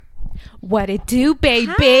What it do,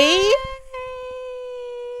 baby? Hi.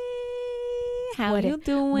 How What you it-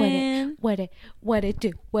 doing? What it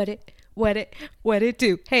do? What it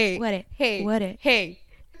do? Hey, What it? Hey, What it? Hey.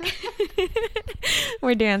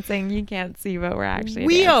 We're dancing. You can't see, but we're actually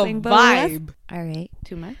We a dancing. vibe. All right.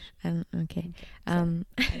 Too much? Okay.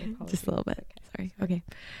 Sorry. Just a little bit. Sorry. Okay.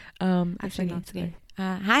 Actually, okay, not it's okay. today.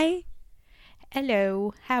 Hi.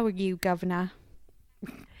 Hello. How are you, Governor?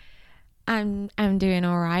 I'm doing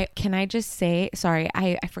all right. Can I just say, sorry,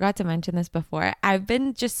 I forgot to mention this before. I've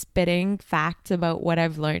been just spitting facts about what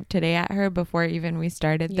I've learned today at her before even we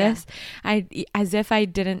started this. As if I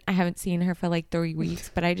haven't seen her for like 3 weeks,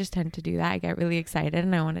 but I just tend to do that. I get really excited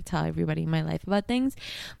and I want to tell everybody in my life about things.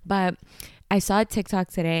 But I saw a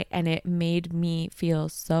TikTok today and it made me feel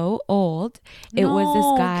so old. It was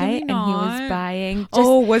this guy and he was buying.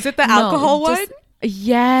 Was it the alcohol one?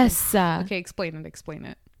 Yes. Okay, explain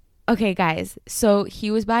it. Okay, guys. So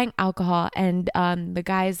he was buying alcohol and the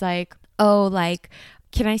guy's like, oh, like,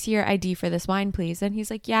 can I see your ID for this wine, please? And he's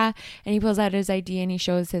like, yeah. And he pulls out his ID and he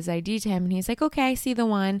shows his ID to him. And he's like, okay, I see the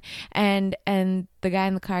one. And the guy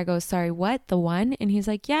in the car goes, sorry, what? The one? And he's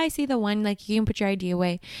like, yeah, I see the one. Like, you can put your ID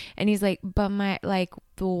away. And he's like, but my, like,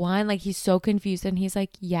 the one? Like, he's so confused. And he's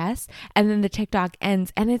like, yes. And then the TikTok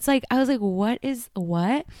ends. And it's like, I was like, what?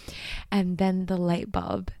 And then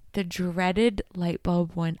the dreaded light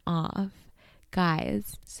bulb went off.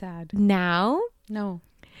 Guys. Sad. Now, No.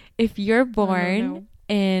 if you're born No.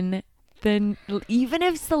 in even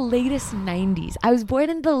if it's the latest 90s, I was born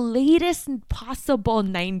in the latest possible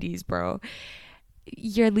 90s, bro,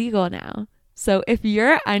 you're legal now. So if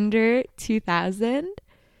you're under 2000,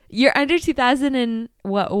 and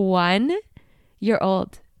one, you're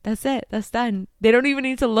old. That's it. That's done. They don't even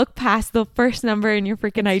need to look past the first number in your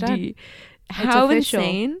freaking It's ID. done. How official.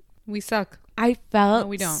 insane. We suck. I felt No,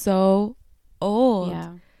 we don't. so old.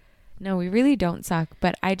 Yeah. No, we really don't suck,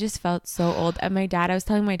 but I just felt so old. And I was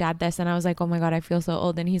telling my dad this and I was like, oh my God, I feel so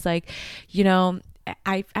old. And he's like, you know,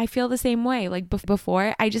 I feel the same way. Like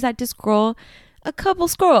before, I just had to scroll a couple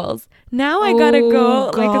scrolls. Now I gotta go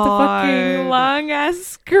like it's a fucking long ass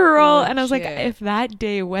scroll. And I was like,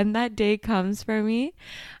 when that day comes for me,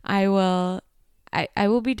 I will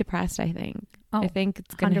be depressed, I think. I think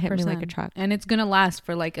it's going to hit me like a truck. And it's going to last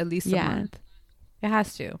for like at least a month. It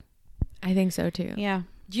has to. I think so too. Yeah.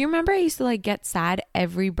 Do you remember I used to like get sad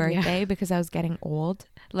every birthday because I was getting old?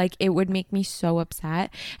 Like it would make me so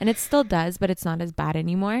upset. And it still does, but it's not as bad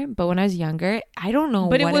anymore. But when I was younger, I don't know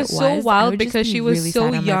what it was. So wild because she was really so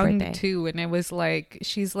young too. And it was like,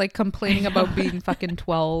 she's like complaining about being fucking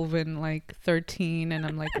 12 and like 13. And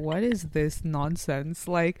I'm like, what is this nonsense?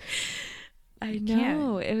 Like, I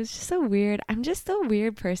know. It was just so weird. I'm just a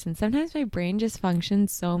weird person. Sometimes my brain just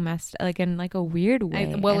functions so messed like in like a weird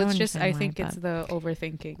way. I think it's the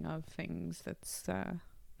overthinking of things that's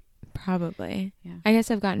probably. Yeah. I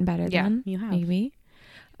guess I've gotten better then. You have. Maybe.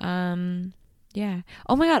 Yeah.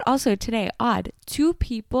 Oh my God. Also today, 2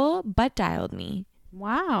 people butt dialed me.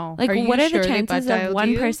 Wow. Like what are the chances of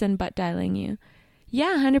one person butt dialing you?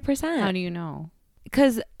 Yeah, 100%. How do you know?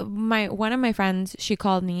 Because one of my friends, she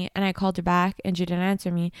called me and I called her back and she didn't answer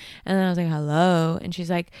me. And then I was like, hello. And she's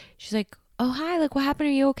like, oh, hi, like what happened?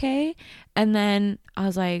 Are you okay? And then I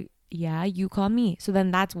was like, yeah, you call me. So then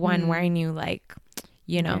that's one where I knew like,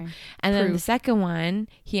 you know. And then the second one,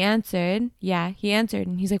 he answered. Yeah, he answered.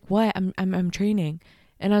 And he's like, what? I'm training.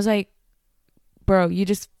 And I was like, bro, you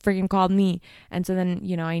just freaking called me. And so then,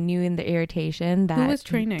 you know, I knew in the irritation that who was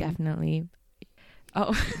training? Definitely.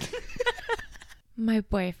 Oh. My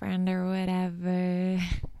boyfriend or whatever.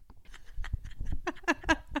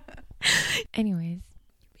 Anyways.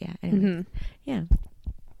 Yeah.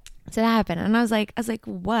 So that happened. And I was like,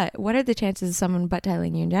 what? What are the chances of someone butt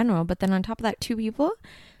dialing you in general? But then on top of that, 2 people?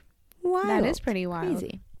 Wild. That is pretty wild.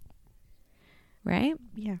 Crazy. Right?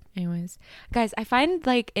 Yeah. Anyways, guys, I find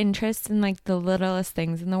like interest in like the littlest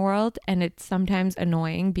things in the world, and it's sometimes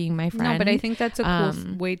annoying being my friend. No, but I think that's a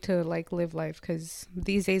cool way to like live life, because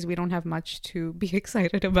these days we don't have much to be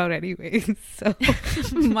excited about anyway. So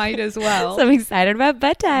might as well. So I'm excited about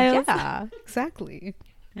butt dials. Yeah, exactly.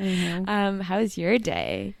 How was your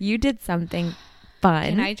day? You did something fun.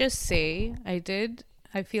 Can I just say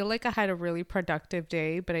I feel like I had a really productive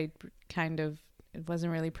day, but it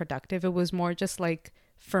wasn't really productive. It was more just like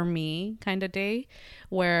for me kind of day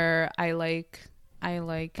where I like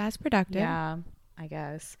that's productive. Yeah, I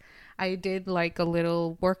guess I did like a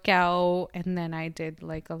little workout, and then I did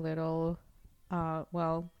like a little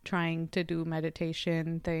trying to do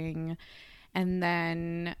meditation thing. And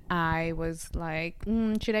then I was like,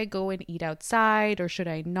 should I go and eat outside or should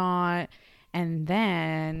I not? And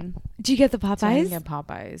then Do you get the so I Popeyes? didn't get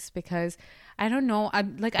Popeyes because I don't know. I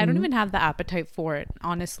don't even have the appetite for it.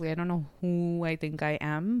 Honestly, I don't know who I think I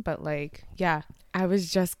am, but like, yeah, I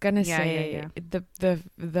was just gonna Yeah, say yeah.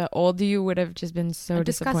 the older you would have just been so I'm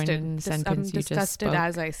disappointed in the sentence I'm you just disgusted spoke.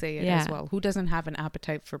 as I say it Yeah. as well. Who doesn't have an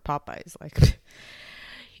appetite for Popeyes? Like,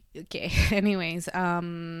 okay. Anyways,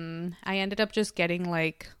 I ended up just getting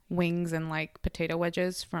like wings and like potato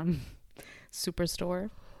wedges from Superstore.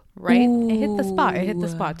 Right, it hit the spot. It hit the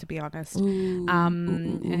spot, to be honest.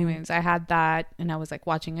 Anyways, I had that, and I was like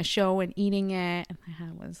watching a show and eating it, and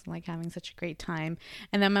I was like having such a great time.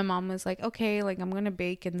 And then my mom was like, "Okay, like I'm gonna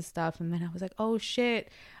bake and stuff." And then I was like, "Oh shit,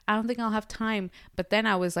 I don't think I'll have time." But then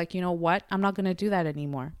I was like, "You know what? I'm not gonna do that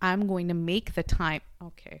anymore. I'm going to make the time."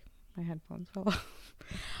 Okay, my headphones fell off.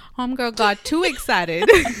 Homegirl got too excited.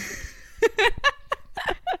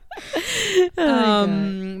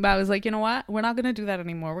 But I was like, you know what, we're not gonna do that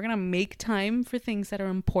anymore. We're gonna make time for things that are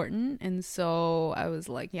important. And so I was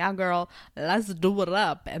like, yeah girl, let's do it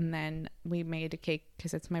up. And then we made a cake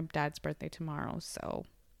because it's my dad's birthday tomorrow. So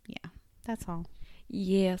yeah, that's all.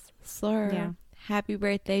 Yes, sir. Yeah. Happy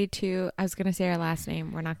birthday to, I was gonna say our last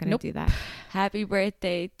name. We're not gonna Nope. do that. Happy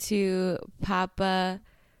birthday to Papa,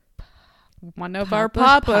 One of our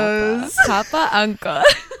papas. Papa Uncle.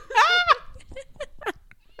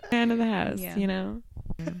 Man of the house, Yeah. you know.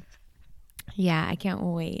 Yeah, I can't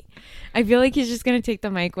wait. I feel like he's just gonna take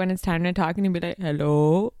the mic when it's time to talk and he'll be like,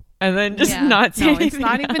 "Hello," and then just Yeah. not say No, it's anything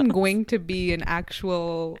not even else. going to be an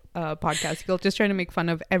actual podcast. He'll just try to make fun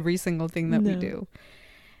of every single thing that we No. do.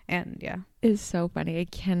 And yeah. It's so funny. I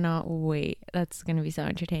cannot wait. That's gonna be so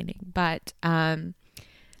entertaining. But How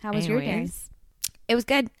was your day? anyways, it was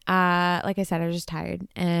good. Like I said, I was just tired,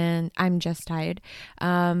 and I'm just tired.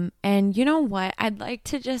 And you know what? I'd like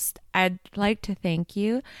to thank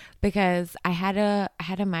you because I had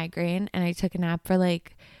a migraine and I took a nap for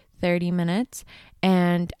like 30 minutes,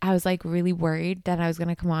 and I was like really worried that I was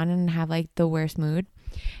gonna come on and have like the worst mood,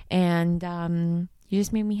 and you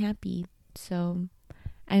just made me happy. So,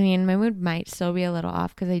 I mean, my mood might still be a little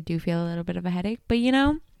off because I do feel a little bit of a headache, but you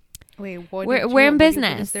know, Wait, We're in what is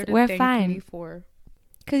business. there to We're thank fine. me for?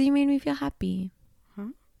 because you made me feel happy.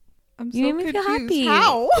 I'm You so made me feel confused. happy.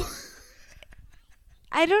 How?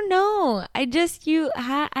 I don't know. I just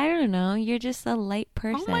I don't know. You're just a light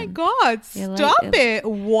person. Oh my god! You're Stop like- it!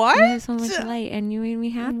 What? You have so much light, and you made me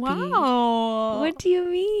happy. Wow. What do you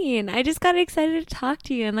mean? I just got excited to talk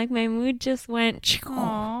to you, and like my mood just went.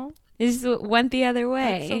 Aw, It just went the other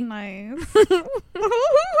way. that's so nice.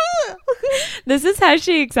 This is how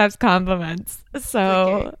she accepts compliments.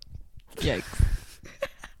 So, yikes.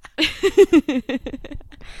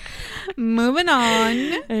 Moving on.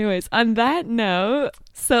 Anyways, on that note,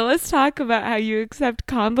 so let's talk about how you accept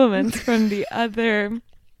compliments from the other,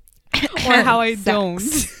 Or how I sex.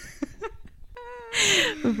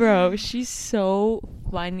 don't. Bro, she's so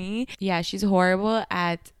funny. Yeah, she's horrible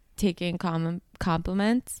at taking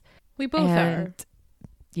compliments. We both are. And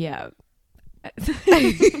yeah.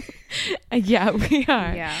 Yeah, we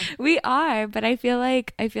are. Yeah. We are, but I feel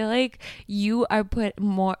like you are put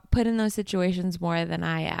in those situations more than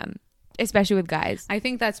I am, especially with guys. I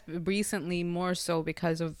think that's recently more so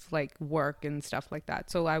because of like work and stuff like that.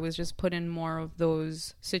 So I was just put in more of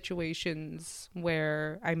those situations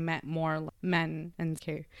where I met more men. And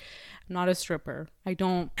okay, I'm not a stripper. I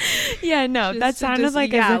don't. Yeah, no, that sounded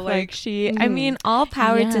like as if like she. I mean, all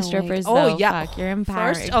power Yeah, to like- strippers. oh, though. yeah. Fuck, you're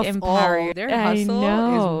empowered. First of empowered. all, their I hustle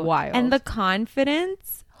know. is wild. And the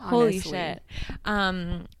confidence. Holy Honestly. shit.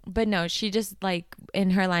 But no, she just like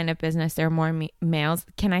in her line of business, there are more males.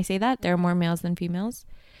 Can I say that there are more males than females?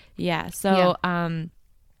 Yeah. So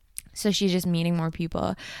so she's just meeting more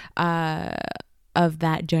people of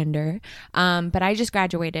that gender. But I just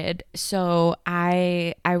graduated, so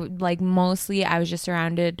I like mostly I was just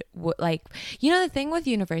surrounded like, you know, the thing with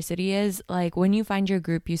university is like when you find your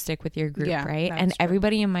group, you stick with your group, Yeah, right? that's And true.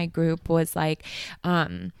 everybody in my group was like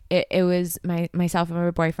it was myself and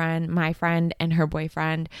my boyfriend, my friend and her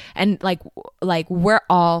boyfriend, and like we're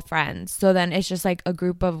all friends. So then it's just like a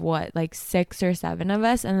group of what, like 6 or 7 of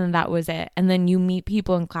us, and then that was it. And then you meet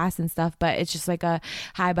people in class and stuff, but it's just like a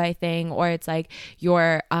hi bye thing, or it's like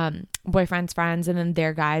your boyfriend's friends and then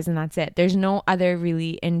their guys, and that's it. There's no other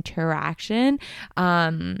really interaction.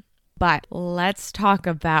 But let's talk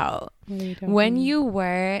about when you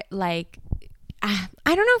were like, I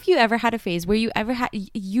don't know if you ever had a phase where you never had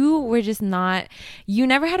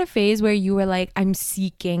a phase where you were like, I'm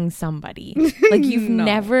seeking somebody. Like you've No.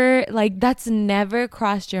 never, like that's never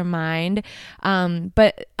crossed your mind.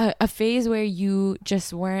 But a phase where you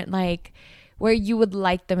just weren't like, where you would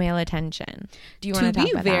like the male attention? Do you want to talk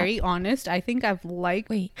be about very honest, I think I've liked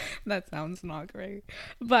Wait. that sounds not great,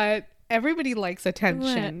 but everybody likes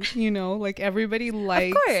attention. You know, like everybody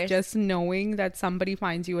likes course. just knowing that somebody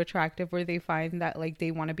finds you attractive, or they find that like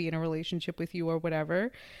they want to be in a relationship with you or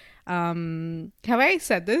whatever. Have I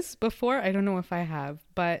said this before? I don't know if I have,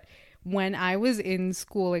 but when I was in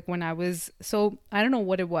school, like when I was, so I don't know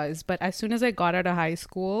what it was, but as soon as I got out of high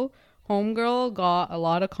school, homegirl got a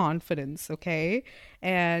lot of confidence, okay?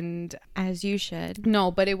 And As you should. no,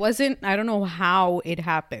 but it wasn't, I don't know how it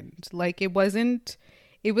happened. Like it wasn't,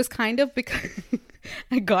 it was kind of because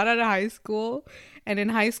I got out of high school, and in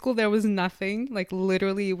high school there was nothing. Like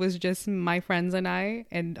literally it was just my friends and I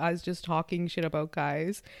was just talking shit about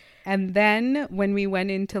guys. And then when we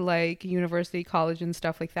went into like university, college and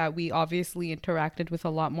stuff like that, we obviously interacted with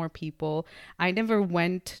a lot more people. I never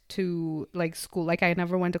went to like school, like I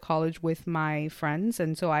never went to college with my friends.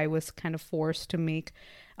 And so I was kind of forced to make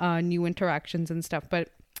new interactions and stuff. But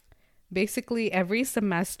basically every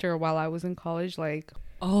semester while I was in college, like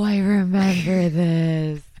Oh, I remember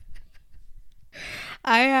this.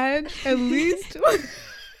 I had at least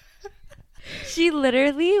She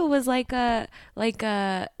literally was like a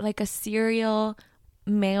serial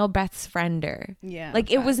male best friender. yeah,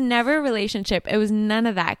 Like it was never a relationship. It was none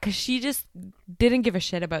of that, because she just didn't give a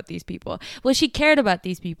shit about these people. Well, she cared about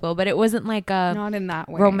these people, but it wasn't like a not in that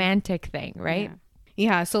way. romantic thing, right?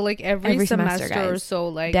 Yeah, so like every semester or guys. so,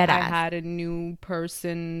 like Dead I ass. had a new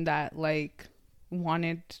person that like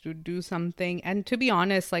wanted to do something. And to be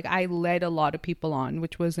honest, like I led a lot of people on,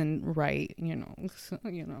 which wasn't right, you know. So,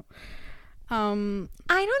 you know.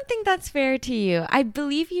 I don't think that's fair to you. I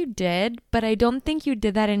believe you did, but I don't think you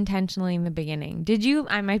did that intentionally in the beginning. Did you?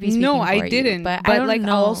 I might be speaking no, for I didn't. you, but I don't like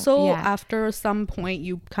know. also Yeah. after some point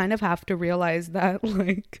you kind of have to realize that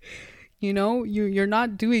like, you know, you're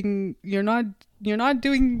not doing I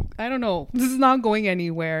don't know, this is not going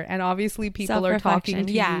anywhere, and obviously people are talking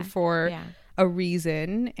to you for a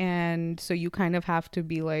reason, and so you kind of have to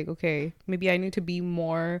be like, okay, maybe I need to be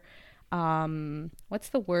more what's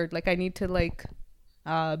the word, like I need to like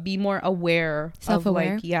be more aware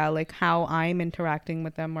Self-aware. of like, yeah, like how I'm interacting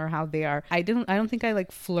with them or how they are. I don't think I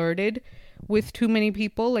like flirted with too many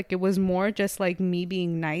people. Like it was more just like me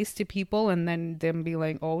being nice to people and then them be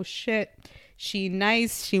like, oh shit, she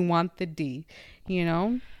nice, she want the D, you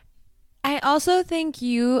know. I also think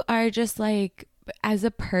you are just like, as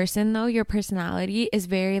a person though, your personality is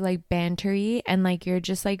very like bantery, and like you're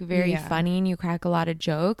just like very funny, and you crack a lot of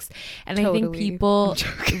jokes, and totally. I think people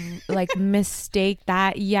like mistake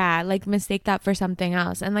that for something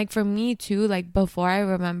else. And like for me too, like before, I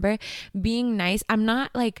remember being nice. I'm not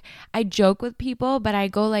like, I joke with people, but I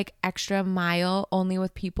go like extra mile only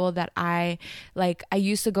with people that I like. I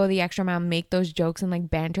used to go the extra mile, make those jokes and like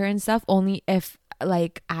banter and stuff only if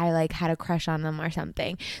like I like had a crush on them or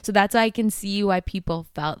something. So that's why I can see why people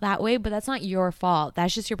felt that way, but that's not your fault.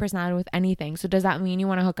 That's just your personality with anything. So does that mean you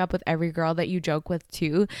want to hook up with every girl that you joke with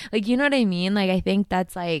too? Like, you know what I mean? Like, I think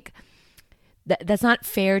that's like that's not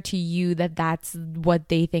fair to you, that that's what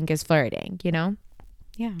they think is flirting, you know?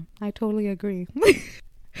 Yeah, I totally agree.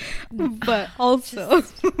 But also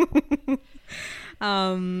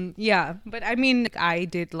yeah, but I mean, I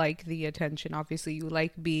did like the attention. Obviously you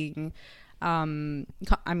like being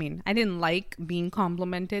I mean, I didn't like being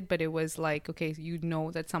complimented, but it was like, okay, you know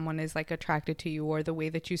that someone is like attracted to you, or the way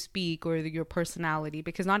that you speak, or your personality,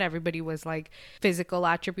 because not everybody was like physical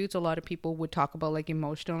attributes. A lot of people would talk about like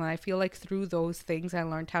emotional, and I feel like through those things I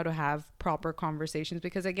learned how to have proper conversations,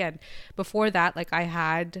 because again, before that, like I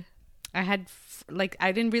had like,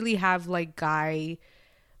 I didn't really have like guy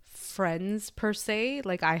friends per se.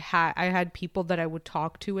 Like I had people that I would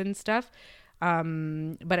talk to and stuff.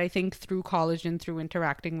 But I think through college and through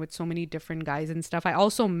interacting with so many different guys and stuff, I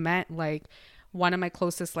also met like one of my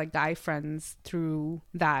closest like guy friends through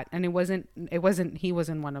that, and he wasn't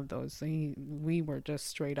one of those. We were just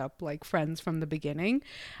straight up like friends from the beginning.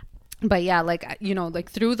 But yeah, like, you know,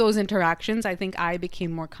 like through those interactions, I think I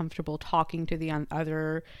became more comfortable talking to the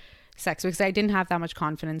other sex, because I didn't have that much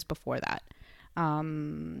confidence before that.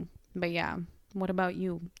 But yeah. What about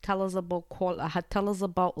you? Tell us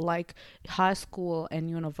about like high school and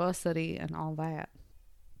university and all that.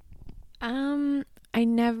 I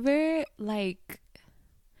never like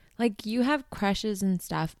you have crushes and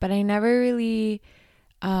stuff, but I never really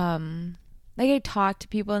like, I talked to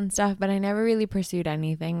people and stuff, but I never really pursued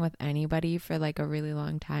anything with anybody for like a really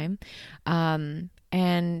long time. And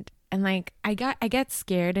and like I get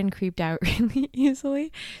scared and creeped out really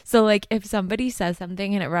easily. So like if somebody says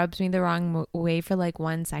something and it rubs me the wrong way for like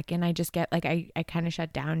 1 second, I just get like I kind of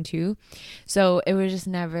shut down too. So it was just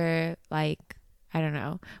never like, I don't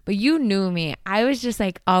know. But you knew me. I was just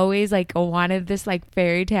like always like wanted this like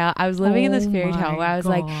fairy tale. I was living in this fairy tale where I was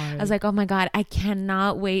like, oh my God, I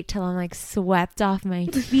cannot wait till I'm like swept off my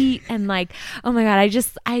feet and like, oh my God, I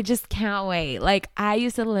just can't wait. Like I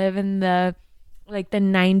used to live in the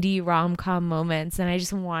 90 rom-com moments, and I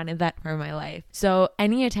just wanted that for my life. So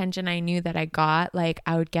any attention I knew that I got, like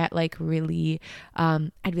I would get like really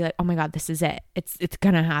I'd be like, oh my God, this is it, it's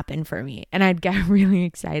gonna happen for me, and I'd get really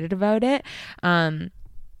excited about it. But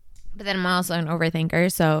then I'm also an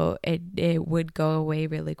overthinker, so it would go away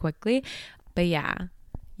really quickly. But yeah.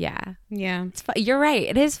 You're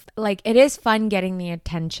right. It is fun getting the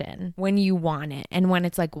attention when you want it and when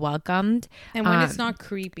it's like welcomed and when it's not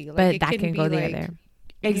creepy. Like, but it that can go the other.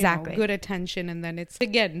 Exactly. Good attention. And then it's,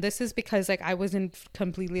 again, this is because like I wasn't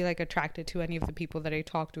completely like attracted to any of the people that I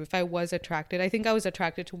talked to. If I was attracted, I think I was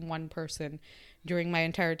attracted to one person during my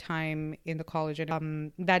entire time in the college,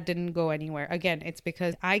 and that didn't go anywhere. Again, it's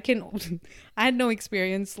because I had no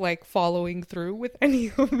experience like following through with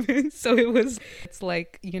any of it. So it's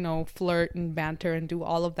like, you know, flirt and banter and do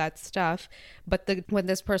all of that stuff. But when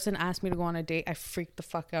this person asked me to go on a date, I freaked the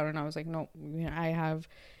fuck out, and I was like, no, you know, I have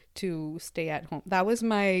to stay at home. That was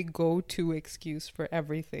my go-to excuse for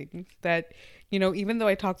everything. That, you know, even though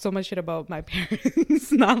I talked so much shit about my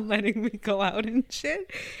parents not letting me go out and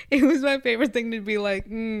shit, it was my favorite thing to be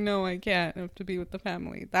like, no, I can't. I have to be with the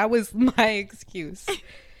family. That was my excuse.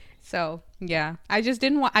 So yeah, I just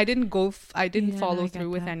didn't follow through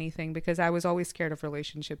with anything because I was always scared of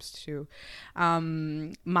relationships too.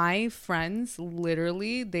 My friends,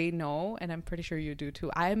 literally, they know, and I'm pretty sure you do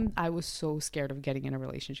too. I was so scared of getting in a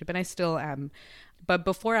relationship, and I still am. But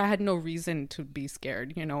before, I had no reason to be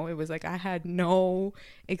scared. You know, it was like I had no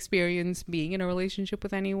experience being in a relationship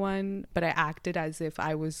with anyone, but I acted as if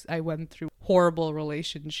I went through horrible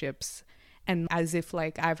relationships, and as if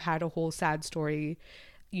like I've had a whole sad story,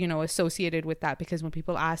 you know, associated with that, because when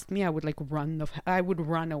people asked me, I would like I would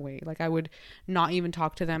run away. Like I would not even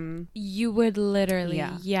talk to them. You would literally,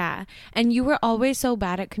 yeah. And you were always so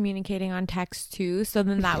bad at communicating on text too. So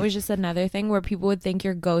then that was just another thing where people would think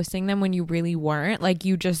you're ghosting them when you really weren't. Like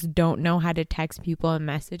you just don't know how to text people and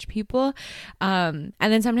message people. And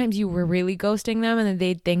then sometimes you were really ghosting them, and then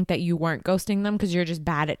they'd think that you weren't ghosting them because you're just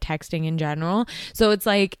bad at texting in general. So it's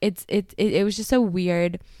like it was just a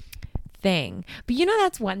weird thing. But you know,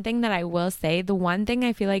 that's one thing that I will say. The one thing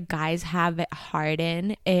I feel like guys have it hard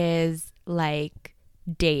in is like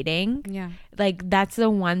dating. Yeah. Like that's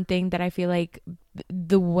the one thing that I feel like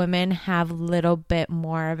the women have a little bit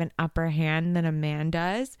more of an upper hand than a man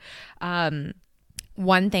does.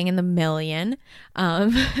 One thing in the million,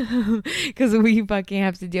 because we fucking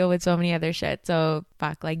have to deal with so many other shit. So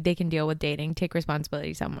fuck, like they can deal with dating, take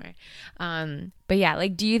responsibility somewhere. But yeah,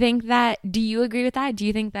 like do you agree with that? Do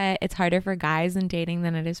you think that it's harder for guys in dating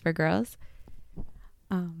than it is for girls?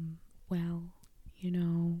 Well, you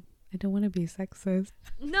know, I don't want to be sexist.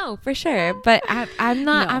 No, for sure. But I'm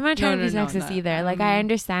not trying to be sexist either. Like I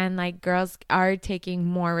understand like girls are taking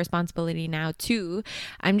more responsibility now too.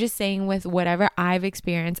 I'm just saying with whatever I've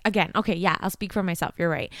experienced, again, okay, yeah, I'll speak for myself. You're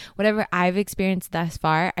right. Whatever I've experienced thus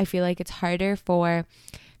far, I feel like it's harder for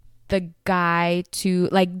the guy to,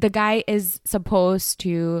 like, the guy is supposed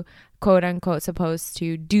to, quote unquote, supposed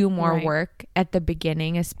to do more work at the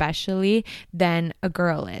beginning, especially, than a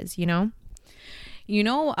girl is, you know? You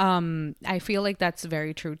know, I feel like that's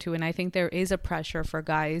very true too. And I think there is a pressure for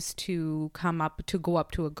guys to go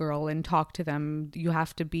up to a girl and talk to them. You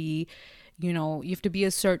have to be, you know, you have to be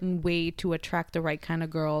a certain way to attract the right kind of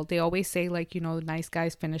girl. They always say like, you know, nice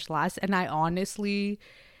guys finish last. And I honestly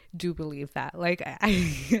do believe that. Like,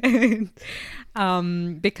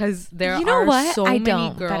 because there are so many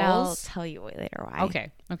girls. But I'll tell you later why.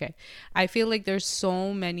 Okay. I feel like there's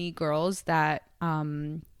so many girls that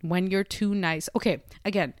when you're too nice, okay,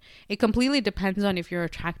 again, it completely depends on if you're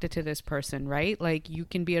attracted to this person, right? Like you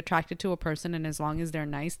can be attracted to a person, and as long as they're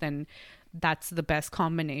nice, then that's the best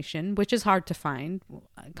combination, which is hard to find.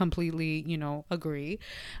 Completely, you know, agree.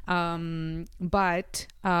 But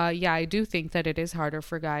yeah, I do think that it is harder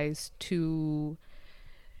for guys to,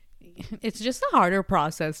 it's just a harder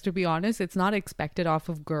process, to be honest. It's not expected off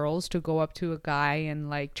of girls to go up to a guy and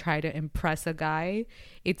like try to impress a guy.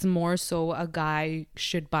 It's more so a guy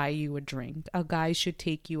should buy you a drink, a guy should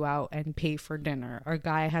take you out and pay for dinner, a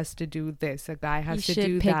guy has to do this, a guy has to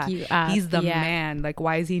do that. He's the man. Like,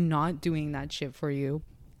 why is he not doing that shit for you?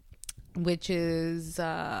 Which is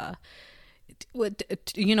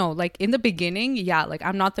you know, like in the beginning, yeah, like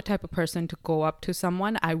I'm not the type of person to go up to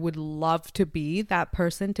someone. I would love to be that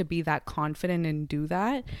person, to be that confident and do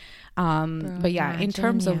that. But yeah, in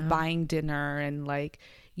terms of buying dinner and like,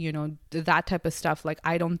 you know, that type of stuff, like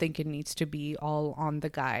I don't think it needs to be all on the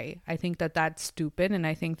guy. I think that that's stupid. And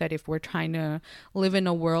I think that if we're trying to live in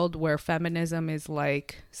a world where feminism is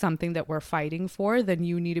like something that we're fighting for, then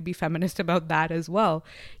you need to be feminist about that as well.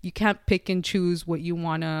 You can't pick and choose what you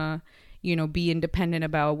want to, you know, be independent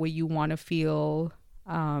about, what you want to feel.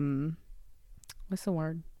 What's the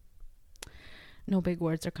word? No big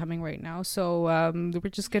words are coming right now, so we're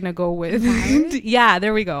just gonna go with yeah,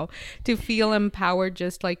 there we go. To feel empowered,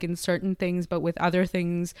 just like in certain things, but with other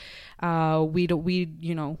things, we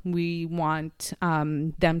want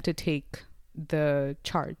them to take the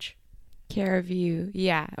charge, care of you,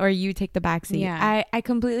 yeah, or you take the backseat. Yeah. I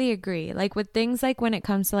completely agree. Like with things like when it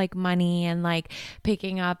comes to like money and like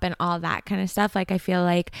picking up and all that kind of stuff, like I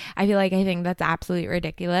think that's absolutely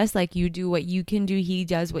ridiculous. Like you do what you can do, he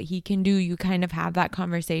does what he can do. You kind of have that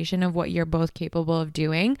conversation of what you're both capable of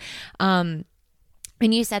doing. And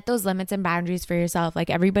you set those limits and boundaries for yourself. Like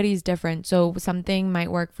everybody's different. So something might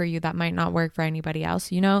work for you that might not work for anybody else,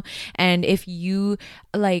 you know? And if you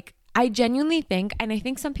like, I genuinely think, and I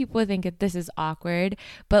think some people think that this is awkward,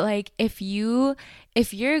 but like if you're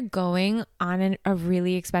going on a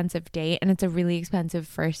really expensive date and it's a really expensive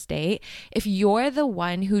first date, if you're the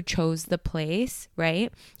one who chose the place,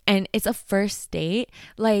 right? And it's a first date,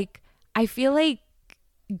 like I feel like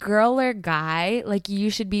girl or guy, like you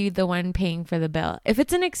should be the one paying for the bill. If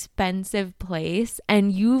it's an expensive place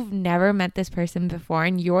and you've never met this person before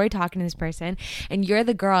and you're talking to this person and you're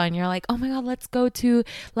the girl and you're like, oh my God, let's go to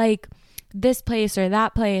like this place or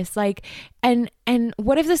that place, like, and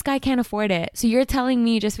what if this guy can't afford it? So you're telling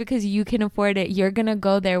me just because you can afford it, you're gonna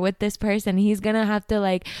go there with this person, he's gonna have to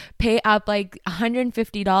like pay up like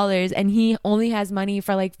 $150 and he only has money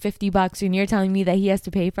for like $50 and you're telling me that he has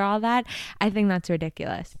to pay for all that? I think that's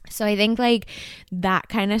ridiculous. So I think like that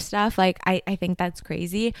kind of stuff, like I think that's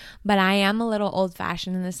crazy. But I am a little old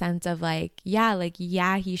fashioned in the sense of like, yeah,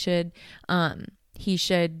 he should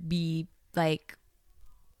be like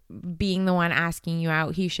being the one asking you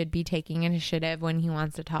out. He should be taking initiative when he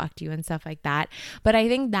wants to talk to you and stuff like that. But I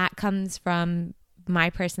think that comes from my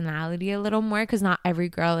personality a little more, because not every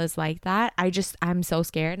girl is like that. I'm so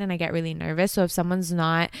scared and I get really nervous. So if someone's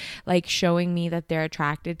not like showing me that they're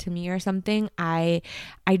attracted to me or something, I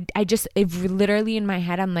just, if literally in my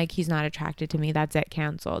head I'm like, he's not attracted to me, that's it,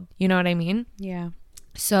 canceled. You know what I mean? Yeah.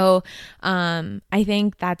 So I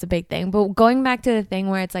think that's a big thing. But going back to the thing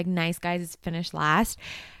where it's like nice guys finish last,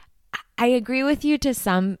 I agree with you to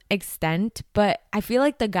some extent, but I feel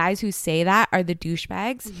like the guys who say that are the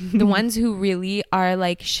douchebags. The ones who really are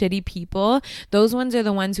like shitty people, those ones are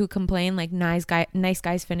the ones who complain like nice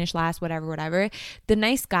guys finish last, whatever. The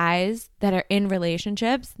nice guys that are in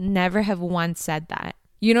relationships never have once said that.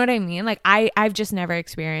 You know what I mean? Like I've just never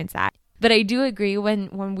experienced that. But I do agree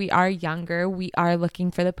when we are younger, we are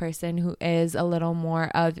looking for the person who is a little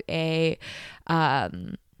more of a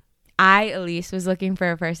I at least was looking for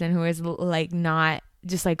a person who was like not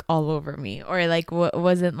just like all over me, or like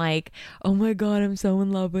wasn't like, oh my God, I'm so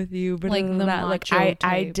in love with you, but like the that, macho like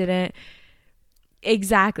I type. didn't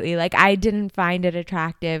exactly, like I didn't find it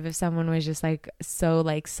attractive if someone was just like so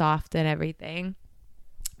like soft and everything.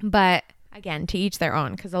 But again, to each their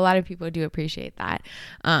own, because a lot of people do appreciate that.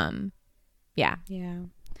 Yeah.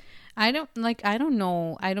 I don't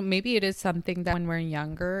know. Maybe it is something that when we're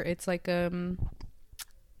younger, it's like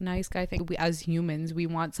nice guy thing. We as humans, we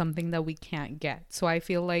want something that we can't get. So I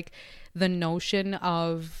feel like the notion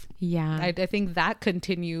of I think that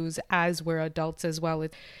continues as we're adults as well.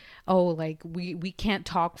 Like we can't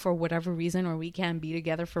talk for whatever reason, or we can't be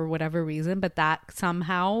together for whatever reason, but that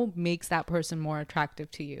somehow makes that person more attractive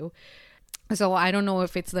to you. So I don't know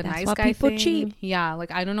if it's the nice guy thing. Cheat. Yeah, like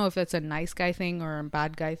I don't know if it's a nice guy thing or a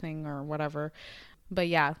bad guy thing or whatever. But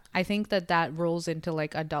yeah, I think that rolls into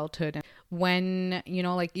like adulthood. When, you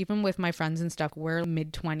know, like even with my friends and stuff, we're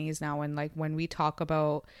mid-20s now, and like when we talk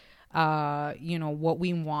about you know, what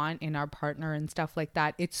we want in our partner and stuff like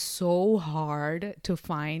that, it's so hard to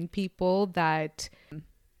find people that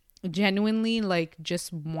genuinely like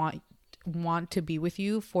just want to be with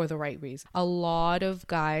you for the right reason. A lot of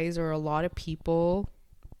guys or a lot of people,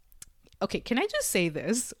 okay, can I just say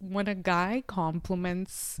this? When a guy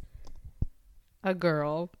compliments a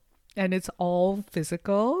girl and it's all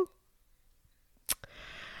physical,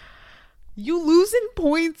 you losing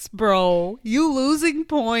points, bro. You losing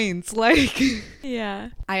points. Like, Yeah.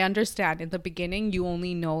 I understand in the beginning, you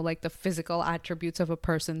only know like the physical attributes of a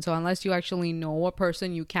person. So unless you actually know a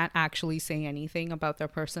person, you can't actually say anything about their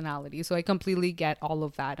personality. So I completely get all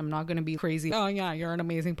of that. I'm not going to be crazy. Oh yeah, you're an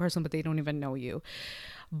amazing person, but they don't even know you.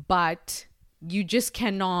 But you just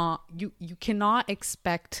cannot, you cannot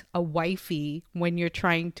expect a wifey when you're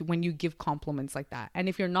trying to, when you give compliments like that. And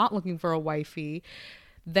if you're not looking for a wifey,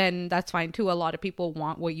 then that's fine too. A lot of people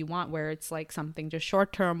want what you want, where it's like something just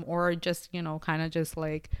short term, or just, you know, kind of just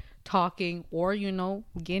like talking, or, you know,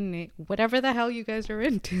 getting it, whatever the hell you guys are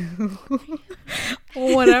into.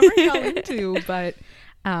 Whatever y'all into. But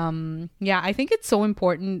yeah, I think it's so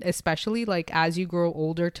important, especially like as you grow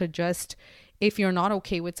older, to just, if you're not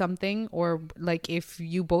okay with something, or like if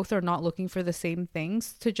you both are not looking for the same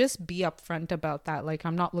things, to just be upfront about that. Like,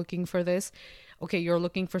 I'm not looking for this. Okay, you're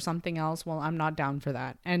looking for something else. Well, I'm not down for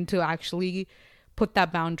that. And to actually put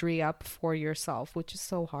that boundary up for yourself, which is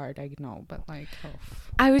so hard, I know, but like, oh.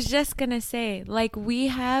 I was just gonna say, like, we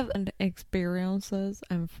have experiences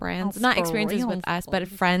and friends, not experiences with us, but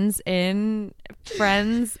friends in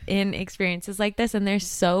experiences like this, and they're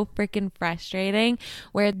so freaking frustrating,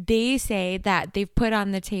 where they say that they've put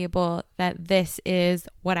on the table that this is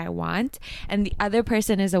what I want, and the other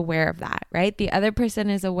person is aware of that, right? The other person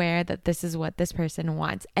is aware that this is what this person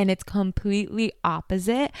wants, and it's completely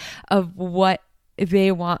opposite of what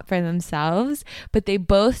they want for themselves, but they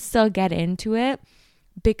both still get into it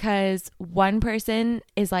because one person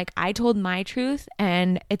is like, I told my truth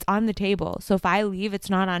and it's on the table. So if I leave, it's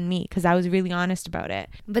not on me because I was really honest about it.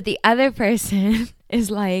 But the other person is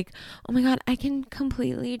like, oh my God, I can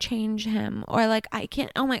completely change him. Or like, I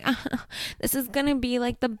can't, oh my God, this is going to be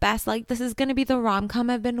like the best, like this is going to be the rom-com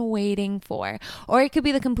I've been waiting for. Or it could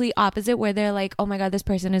be the complete opposite where they're like, oh my God, this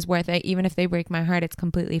person is worth it. Even if they break my heart, it's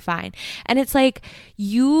completely fine. And it's like,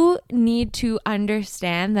 you need to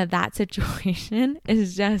understand that that situation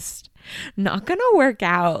is just not gonna work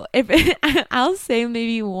out. I'll say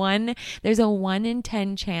maybe there's a 1 in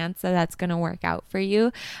 10 chance that that's gonna work out for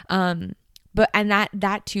you. But and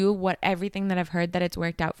that too, what everything that I've heard that it's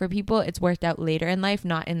worked out for people, it's worked out later in life,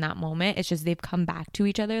 not in that moment. It's just they've come back to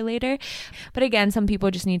each other later. But again, some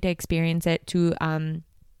people just need to experience it to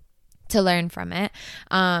learn from it.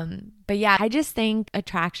 But yeah, I just think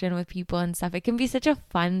attraction with people and stuff, it can be such a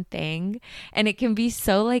fun thing, and it can be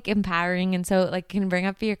so like empowering, and so like can bring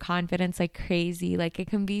up your confidence like crazy. Like it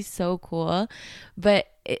can be so cool, but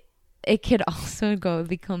it could also go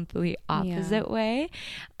the complete opposite way.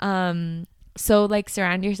 So like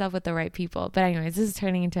surround yourself with the right people. But anyways, this is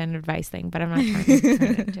turning into an advice thing, but I'm not trying to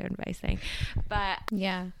turn it into an advice thing. But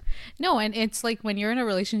yeah. No, and it's like when you're in a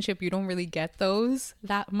relationship, you don't really get those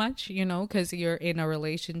that much, you know, because you're in a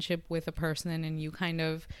relationship with a person, and you kind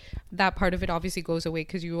of, that part of it obviously goes away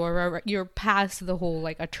because you're past the whole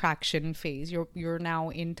like attraction phase. You're now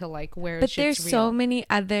into like where. But there's real. So many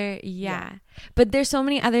other But there's so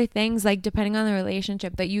many other things, like depending on the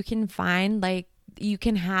relationship, that you can find, like you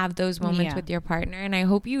can have those moments with your partner, and I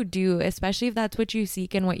hope you do, especially if that's what you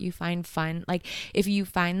seek and what you find fun. Like if you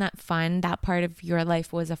find that fun, that part of your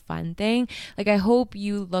life was a fun thing, like I hope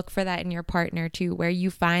you look for that in your partner too, where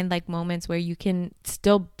you find like moments where you can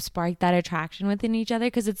still spark that attraction within each other,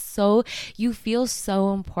 because it's so, you feel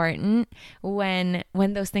so important when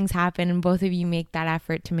those things happen and both of you make that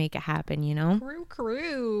effort to make it happen, you know.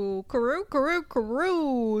 Carew.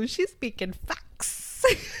 She's speaking facts.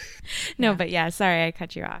 No, but yeah, sorry I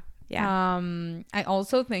cut you off. Yeah. I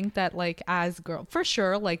also think that like as girl, for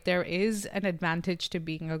sure, like there is an advantage to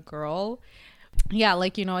being a girl. Yeah,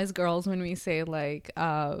 like, you know, as girls, when we say like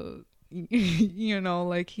you know,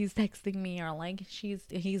 like he's texting me, or like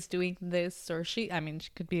he's doing this, or she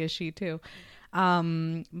could be a she too.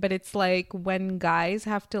 But it's like when guys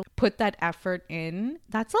have to put that effort in,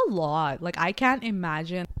 that's a lot. Like I can't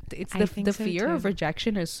imagine. It's the fear of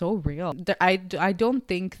rejection is so real. I don't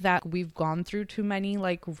think that we've gone through too many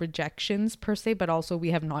like rejections per se, but also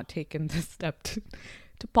we have not taken the step to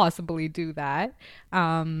possibly do that.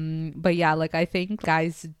 But yeah, like I think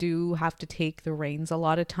guys do have to take the reins a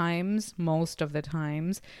lot of times, most of the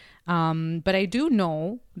times. But I do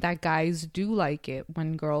know that guys do like it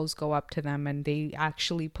when girls go up to them and they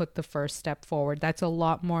actually put the first step forward. That's a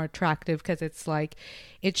lot more attractive, because it's like,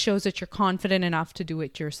 it shows that you're confident enough to do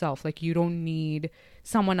it yourself. Like you don't need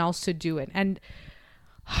someone else to do it. And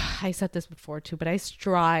I said this before too, but I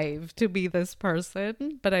strive to be this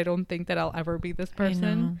person, but I don't think that I'll ever be this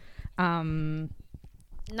person.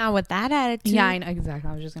 Not with that attitude. Yeah, I know, exactly.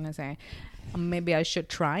 I was just gonna say, maybe I should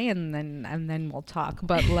try, and then we'll talk.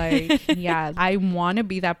 But like, yeah, I want to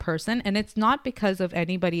be that person, and it's not because of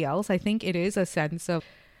anybody else. I think it is a sense of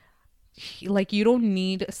like, you don't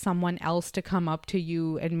need someone else to come up to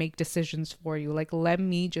you and make decisions for you. Like, let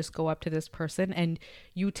me just go up to this person and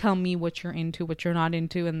you tell me what you're into, what you're not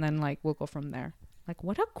into, and then like we'll go from there. Like,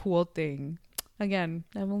 what a cool thing. Again,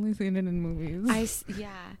 I've only seen it in movies.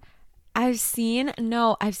 I've seen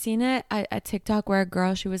a TikTok where a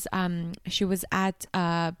girl, she was at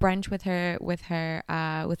brunch with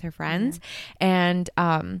her friends, and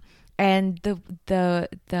the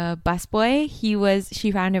busboy,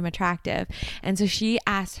 she found him attractive, and so she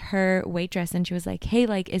asked her waitress, and she was like, hey,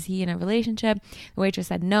 like, is he in a relationship? The waitress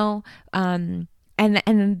said no. And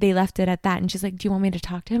then they left it at that. And she's like, do you want me to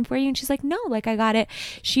talk to him for you? And she's like, no, like, I got it.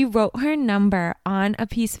 She wrote her number on a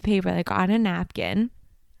piece of paper, like on a napkin.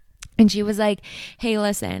 And she was like, hey,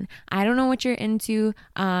 listen, I don't know what you're into.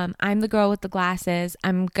 I'm the girl with the glasses.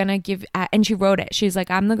 I'm going to give, and she wrote it. She's like,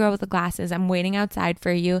 I'm the girl with the glasses. I'm waiting outside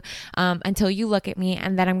for you until you look at me,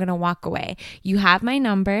 and then I'm going to walk away. You have my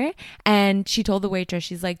number. And she told the waitress,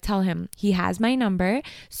 she's like, tell him he has my number.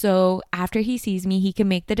 So after he sees me, he can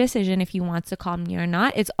make the decision if he wants to call me or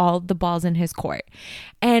not. It's all the balls in his court.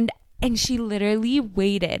 And she literally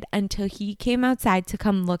waited until he came outside to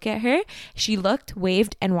come look at her. She looked,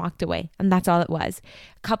 waved, and walked away. And that's all it was.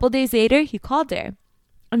 A couple days later, he called her.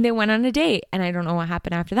 And they went on a date. And I don't know what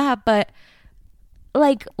happened after that. But,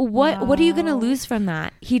 like, what are you going to lose from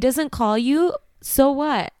that? He doesn't call you, so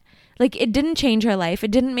what? Like, it didn't change her life. It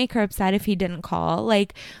didn't make her upset if he didn't call.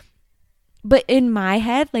 Like, but in my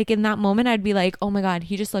head, like, in that moment, I'd be like, oh my God,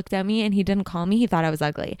 he just looked at me and he didn't call me. He thought I was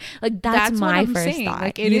ugly. Like, that's my first thought.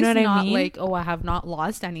 Like, it is not like, oh, I have not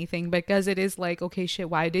lost anything, because it is like, okay, shit,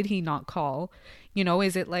 why did he not call? You know,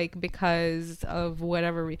 is it like because of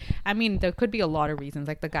whatever? I mean, there could be a lot of reasons.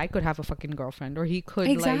 Like, the guy could have a fucking girlfriend, or he could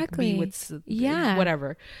like be with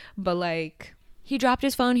whatever. But like, he dropped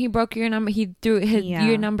his phone. He broke your number. He threw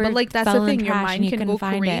your number. But like, that's the thing. Your mind can go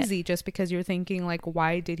crazy just because you're thinking like,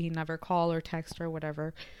 why did he never call or text or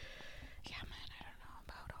whatever? Yeah, man, I don't know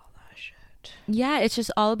about all that shit. Yeah, it's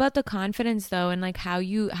just all about the confidence though, and like how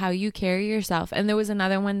you carry yourself. And there was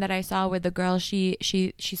another one that I saw where the girl, she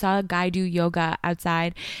saw a guy do yoga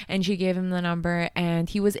outside, and she gave him the number, and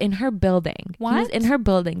he was in her building. What? He was in her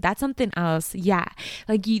building. That's something else. Yeah,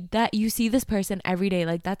 like you see this person every day.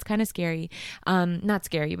 Like, that's kind of scary. Not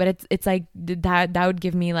scary, but it's like that would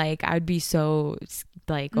give me, like, I would be so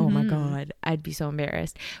like, oh my God, I'd be so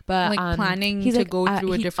embarrassed. But like, planning to go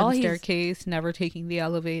through a different staircase, never taking the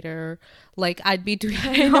elevator. Like, I'd be doing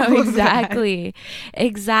I know,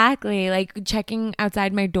 exactly. Like, checking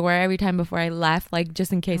outside my door every time before I left, like,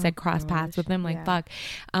 just in case I cross paths with him. Like, fuck.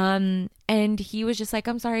 And he was just like,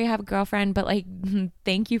 I'm sorry I have a girlfriend, but like,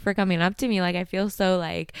 thank you for coming up to me. Like, I feel so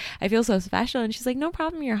special. And she's like, no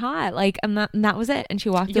problem, you're hot. Like, and that was it. And she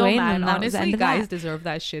walked away. Man, and honestly, guys deserve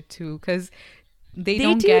that shit too, because they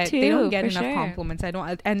don't get enough compliments.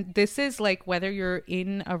 And this is like, whether you're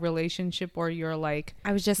in a relationship or you're like,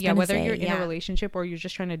 whether you're in a relationship or you're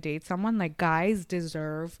just trying to date someone, like, guys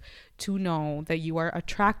deserve to know that you are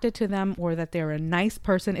attracted to them, or that they're a nice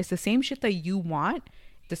person. It's the same shit that you want,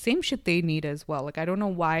 the same shit they need as well. Like, I don't know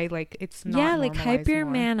why, like, it's not like, hype your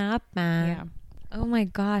man up, man. Yeah. Oh my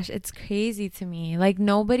gosh, it's crazy to me. Like,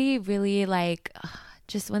 nobody really, like,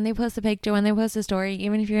 just when they post a picture, when they post a story,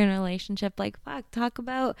 even if you're in a relationship, like, fuck, talk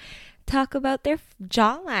about their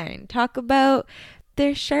jawline, talk about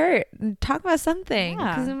their shirt, talk about something,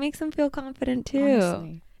 because it makes them feel confident too.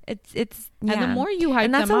 Honestly. It's and the more you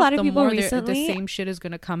hype them up, the more the same shit is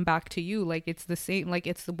going to come back to you. Like, it's the same, like,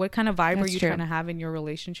 it's what kind of vibe are you trying to have in your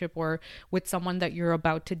relationship or with someone that you're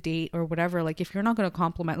about to date or whatever. Like, if you're not going to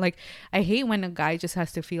compliment, like, I hate when a guy just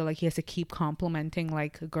has to feel like he has to keep complimenting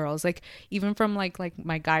like girls. Like, even from like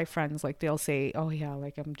my guy friends, like, they'll say, oh yeah,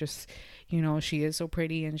 like, I'm just, you know, she is so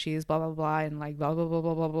pretty and she is blah blah blah and like blah blah blah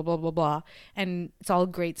blah blah blah blah blah blah, and it's all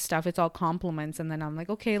great stuff, it's all compliments. And then I'm like,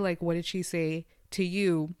 okay, like, what did she say to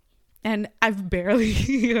you? And I've barely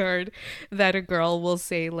heard that a girl will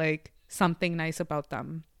say like something nice about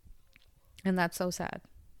them. And that's so sad.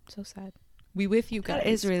 So sad. We with you guys. That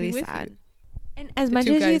is really sad. And as much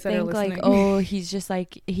as you think like, oh, he's just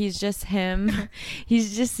him.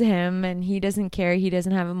 He's just him, and he doesn't care. He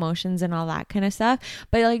doesn't have emotions and all that kind of stuff.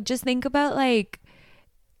 But like, just think about like,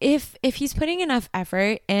 if he's putting enough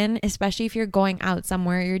effort in, especially if you're going out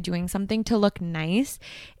somewhere, you're doing something to look nice.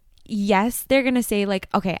 Yes, they're going to say like,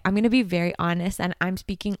 okay, I'm going to be very honest, and I'm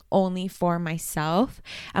speaking only for myself.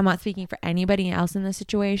 I'm not speaking for anybody else in the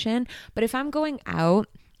situation. But if I'm going out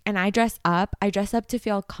and I dress up to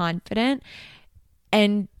feel confident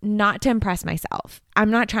and not to impress myself.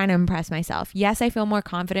 I'm not trying to impress myself. Yes, I feel more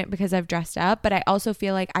confident because I've dressed up, but I also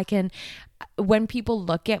feel like I can, when people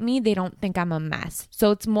look at me, they don't think I'm a mess.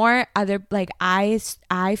 So it's more other, like I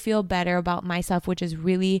feel better about myself, which is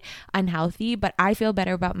really unhealthy, but I feel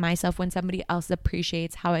better about myself when somebody else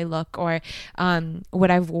appreciates how I look or what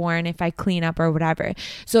I've worn, if I clean up or whatever.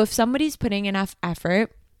 So if somebody's putting enough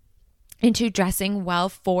effort into dressing well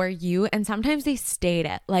for you, and sometimes they state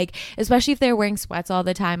it, like especially if they're wearing sweats all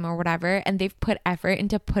the time or whatever, and they've put effort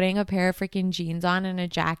into putting a pair of freaking jeans on and a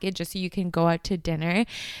jacket just so you can go out to dinner,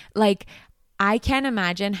 like I can't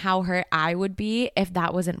imagine how hurt I would be if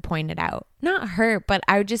that wasn't pointed out. Not hurt, but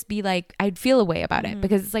I would just be like, I'd feel a way about it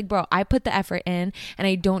because it's like, bro, I put the effort in and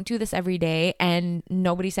I don't do this every day and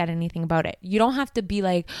nobody said anything about it. You don't have to be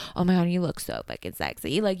like, oh my God, you look so fucking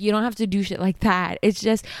sexy. Like you don't have to do shit like that. It's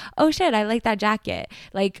just, oh shit, I like that jacket.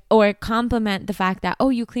 Like, or compliment the fact that, oh,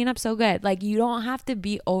 you clean up so good. Like you don't have to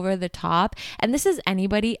be over the top. And this is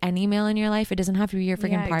anybody, any male in your life. It doesn't have to be your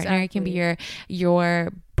freaking partner. Exactly. It can be your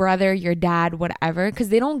brother, your dad, whatever, because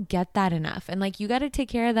they don't get that enough. And like you got to take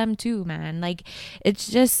care of them too, man. Like it's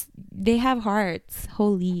just, they have hearts.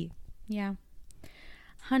 Holy. Yeah.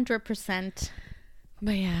 100%.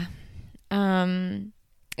 But yeah. Do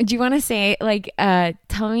you want to say like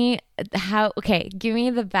tell me how, okay, give me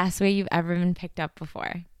the best way you've ever been picked up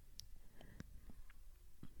before.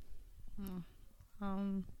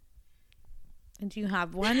 Do you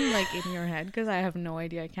have one like in your head? Because I have no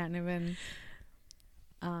idea. I can't even.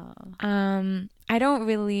 I don't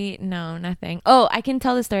really know, nothing. Oh, I can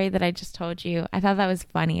tell the story that I just told you. I thought that was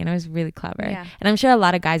funny and it was really clever. Yeah. And I'm sure a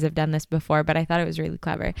lot of guys have done this before, but I thought it was really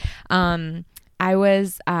clever. I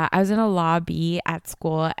was in a lobby at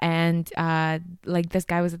school and like this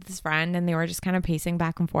guy was with his friend and they were just kind of pacing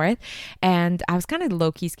back and forth, and I was kind of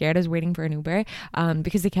low-key scared. I was waiting for an Uber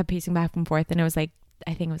because they kept pacing back and forth, and it was like,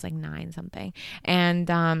 I think it was like 9 something. And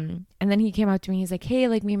then he came up to me. He's like, hey,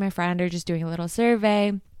 like me and my friend are just doing a little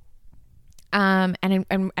survey. And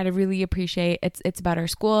I'd really appreciate, it's about our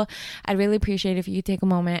school. I'd really appreciate if you could take a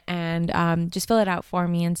moment and just fill it out for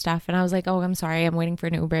me and stuff. And I was like, oh, I'm sorry, I'm waiting for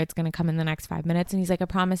an Uber. It's going to come in the next 5 minutes. And he's like, I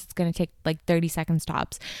promise it's going to take like 30 seconds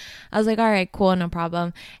tops. I was like, all right, cool, no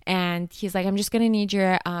problem. And he's like, I'm just going to need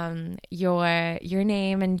your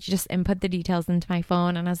name and just input the details into my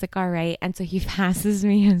phone. And I was like, all right. And so he passes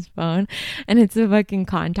me his phone and it's a fucking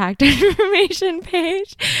contact information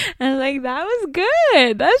page. And I was like, that was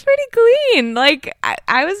good. That was pretty clean. Like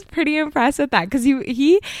I was pretty impressed with that because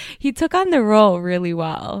he took on the role really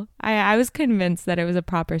well. I was convinced that it was a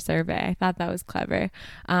proper survey. I thought that was clever.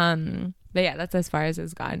 But yeah, that's as far as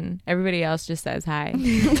it's gotten. Everybody else just says hi.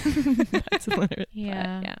 That's literally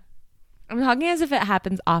yeah. I'm talking as if it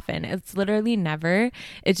happens often. It's literally never.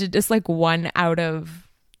 It's just like 1 out of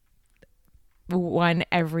 1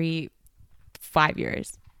 every 5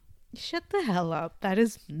 years. Shut the hell up. That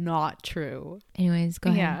is not true. Anyways, go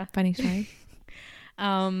ahead. Yeah. Funny story.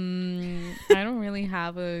 I don't really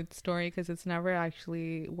have a story because it's never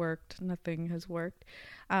actually worked. Nothing has worked.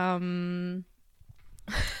 I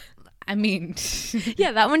mean,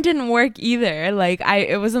 yeah, that one didn't work either. Like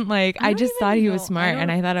it wasn't like, I just thought he was smart and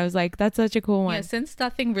I thought I was like, that's such a cool one. Yeah, since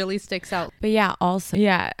nothing really sticks out. But yeah, also,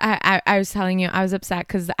 yeah, I was telling you, I was upset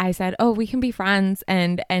because I said, oh, we can be friends,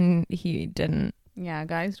 and he didn't. Yeah,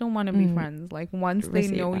 guys don't want to be friends. Like once they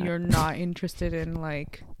know you're not interested in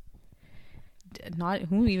like, not,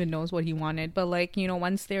 who even knows what he wanted, but like, you know,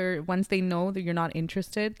 once they know that you're not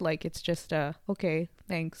interested, like it's just okay,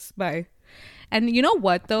 thanks, bye. And you know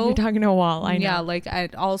what though? You're talking to a wall. I know. Yeah, like I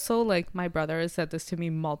also, like my brother has said this to me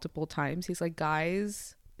multiple times. He's like,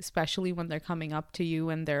 guys, especially when they're coming up to you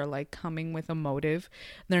and they're like coming with a motive,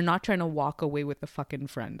 they're not trying to walk away with a fucking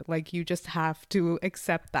friend. Like you just have to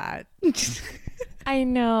accept that. I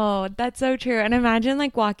know, that's so true. And imagine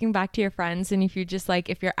like walking back to your friends, and if you just like,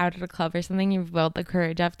 if you're out at a club or something, you've built the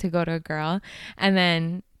courage up to go to a girl, and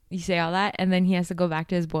then you say all that, and then he has to go back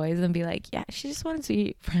to his boys and be like, yeah, she just wants to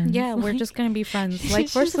be friends. Yeah, we're just gonna be friends. Like,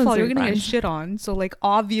 first of all, you're gonna get shit on, so like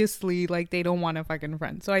obviously like they don't want a fucking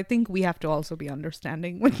friend. So I think we have to also be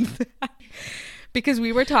understanding with that. Because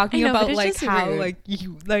we were talking about like how rude. Like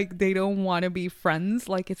you, like they don't want to be friends.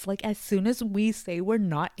 Like it's like as soon as we say we're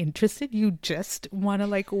not interested, you just want to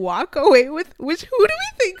like walk away with, which who do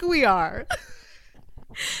we think we are?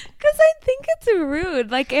 Because I think it's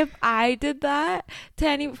rude. Like if I did that to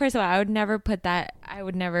any, first of all, I would never put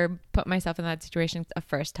myself in that situation a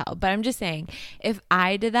first tell. But I'm just saying, if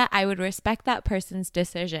I did that, I would respect that person's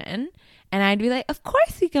decision, and I'd be like, of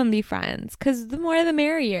course we can be friends, because the more the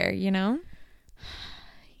merrier, you know?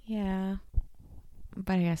 Yeah.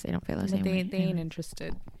 But I guess they don't feel the But same way. they ain't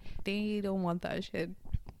interested. They don't want that shit.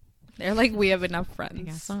 They're like, we have enough friends. I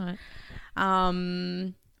guess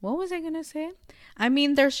not. What was I gonna say? I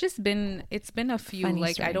mean, it's been a few. Funny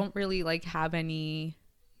like story. I don't really like have any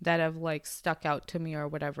that have like stuck out to me or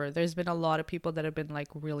whatever. There's been a lot of people that have been like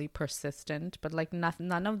really persistent, but like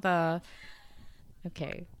none of the.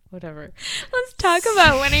 Okay, whatever. Let's talk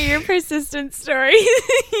about one of your persistent stories.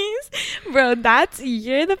 Bro,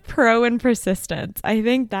 you're the pro in persistence. I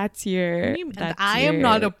think that's your. I am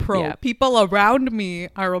not a pro. Yeah. People around me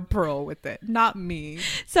are a pro with it, not me.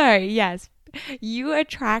 Sorry, yes. You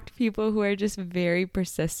attract people who are just very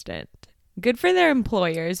persistent. Good for their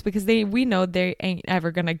employers because we know they ain't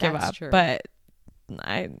ever gonna give That's up. true. But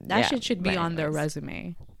That shit should be on their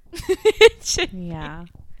resume. Yeah.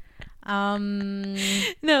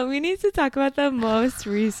 No, we need to talk about the most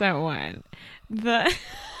recent one. I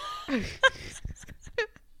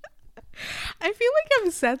feel like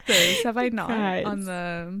I've said this. Have I not? Guys. On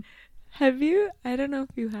the. Have you? I don't know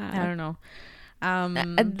if you have. I don't know.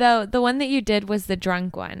 The one that you did was the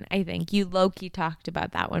drunk one. I think you low-key talked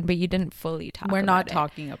about that one, but you didn't fully talk. We're about not it.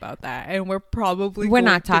 talking about that, and we're probably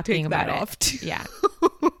not to talking take about that it. off too. Yeah.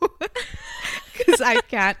 Because I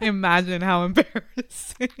can't imagine how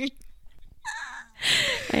embarrassing.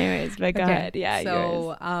 Anyways, but go ahead. Yeah.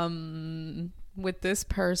 So, yours. with this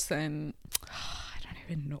person, I don't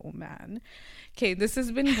even know, man. Okay, this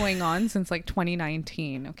has been going on since like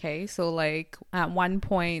 2019. Okay, so like at one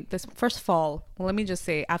point, this first of all, let me just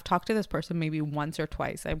say, I've talked to this person maybe once or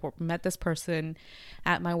twice. I met this person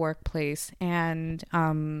at my workplace, and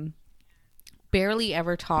barely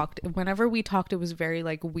ever talked. Whenever we talked, it was very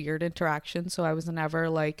like weird interaction. So I was never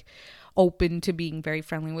like open to being very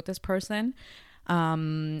friendly with this person.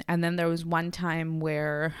 And then there was one time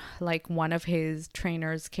where like one of his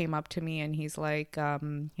trainers came up to me and he's like,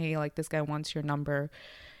 hey, like this guy wants your number.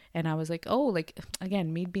 And I was like, oh, like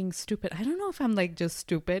again, me being stupid. I don't know if I'm like just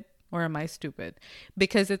stupid or am I stupid?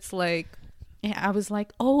 Because it's like, I was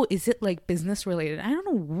like, oh, is it like business related? I don't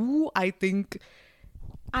know who I think.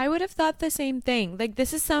 I would have thought the same thing. Like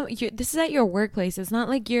this is this is at your workplace. It's not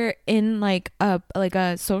like you're in like a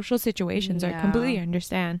social situation. So I completely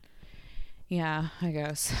understand. Yeah, I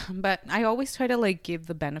guess. But I always try to like give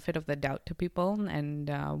the benefit of the doubt to people. And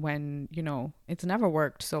when, you know, it's never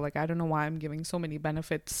worked. So like, I don't know why I'm giving so many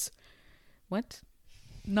benefits. What?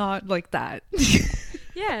 Not like that.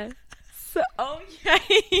 Yeah. So, yeah.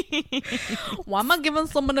 Why am I giving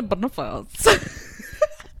so many benefits?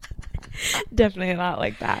 Definitely not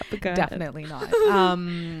like that. But go ahead. Definitely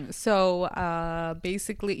not. So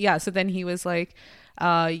basically, yeah. So then he was like,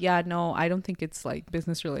 yeah, no, I don't think it's like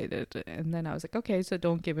business related. And then I was like, okay, so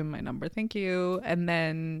don't give him my number. Thank you. And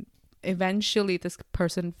then eventually this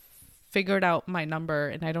person figured out my number,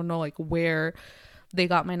 and I don't know like where they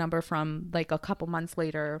got my number from. Like a couple months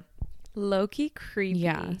later, Low-key creepy.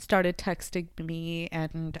 yeah, started texting me,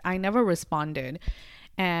 and I never responded.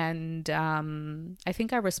 And I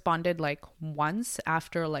think I responded like once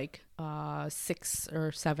after like 6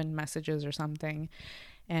 or 7 messages or something.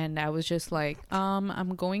 And I was just like,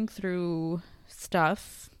 I'm going through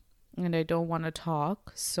stuff and I don't want to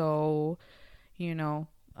talk. So, you know,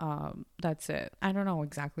 that's it. I don't know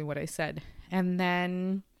exactly what I said. And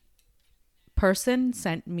then person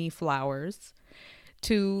sent me flowers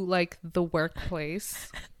to like the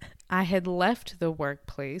workplace. I had left the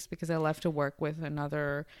workplace because I left to work with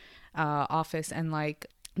another office, and like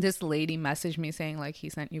this lady messaged me saying like he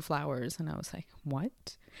sent you flowers, and I was like,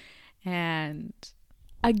 what? And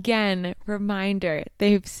again, reminder,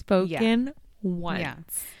 they've spoken once. Yeah.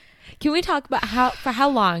 Can we talk about for how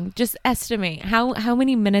long? Just estimate how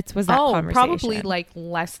many minutes was that conversation? Probably like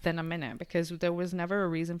less than a minute, because there was never a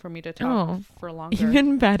reason for me to talk for longer.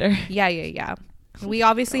 Even better. Yeah. We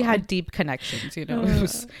obviously had deep connections, you know. It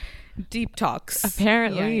was deep talks.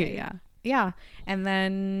 Apparently. Yeah. And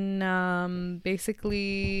then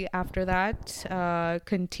basically after that,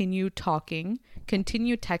 continue talking,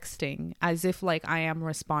 continue texting as if like I am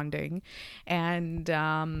responding. And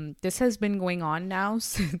this has been going on now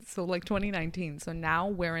since like 2019. So now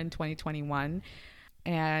we're in 2021,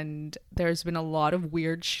 and there's been a lot of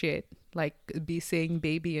weird shit, like be saying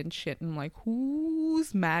baby and shit. And I'm like,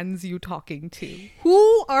 whose man's you talking to?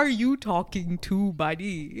 Who are you talking to,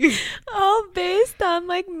 buddy? All based on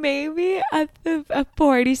like maybe a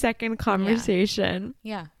 40-second conversation.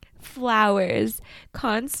 Yeah. Flowers.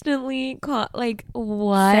 Constantly like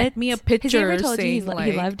what? Sent me a picture. Has he ever told you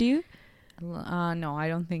saying, he loved you? No, I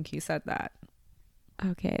don't think he said that.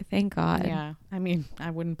 Okay, thank God. Yeah, I mean, I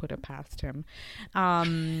wouldn't put it past him.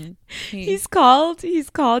 He's called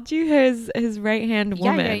you his right hand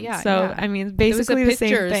woman. Yeah. So I mean, There was a basically the same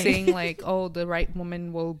picture thing. saying like, "Oh, the right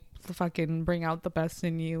woman will fucking bring out the best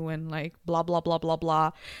in you," and like blah blah blah blah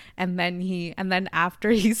blah. And then after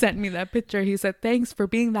he sent me that picture, he said, "Thanks for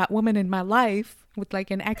being that woman in my life," with like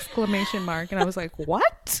an exclamation mark. And I was like,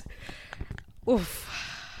 "What?" Oof.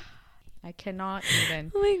 I cannot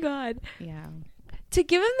even. Oh my God. Yeah. To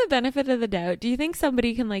give him the benefit of the doubt, do you think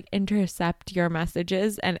somebody can like intercept your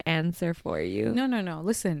messages and answer for you? No.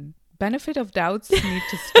 Listen, benefit of doubts need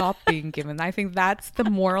to stop being given. I think that's the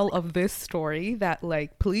moral of this story, that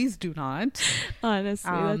like, please do not.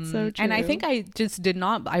 Honestly, that's so true. And I think I just did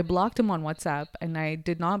not, I blocked him on WhatsApp, and I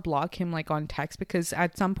did not block him like on text, because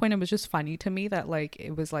at some point it was just funny to me that like,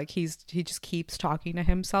 it was like he just keeps talking to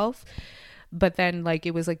himself. But then like,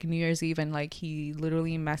 it was like New Year's Eve, and like he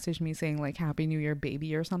literally messaged me saying like, "Happy New Year,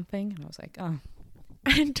 baby," or something. And I was like, oh.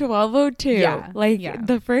 And 12:02,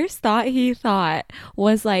 the first thought he thought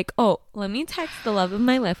was like, "Oh, let me text the love of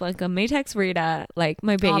my life, like let me text Rita, like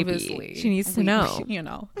my baby. Obviously, she needs to know." You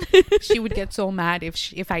know, she would get so mad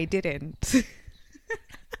if I didn't.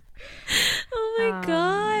 Oh my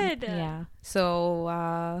God. Yeah.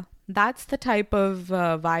 So that's the type of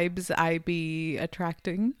vibes I be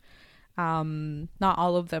attracting. Not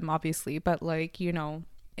all of them, obviously, but like, you know,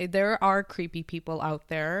 there are creepy people out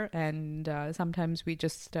there, and sometimes we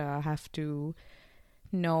just have to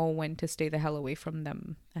know when to stay the hell away from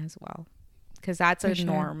them as well, because that's a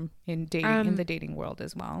norm in dating, in the dating world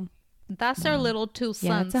as well. That's our little 2 cents.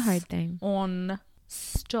 Yeah, it's a hard thing on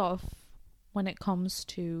stuff when it comes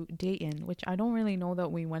to dating, which I don't really know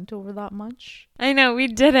that we went over that much. I know we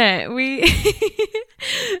didn't.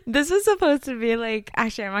 This was supposed to be like,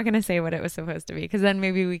 actually, I'm not gonna say what it was supposed to be, because then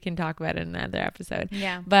maybe we can talk about it in another episode.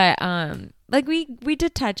 Yeah. But like we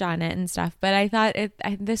did touch on it and stuff, but I thought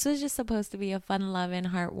this was just supposed to be a fun loving,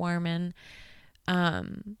 heartwarming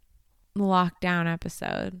lockdown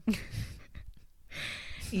episode.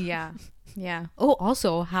 Yeah. Oh,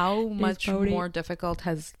 also, how much more difficult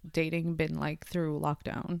has dating been like through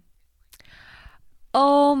lockdown?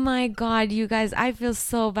 Oh my God, you guys, I feel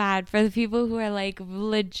so bad for the people who are like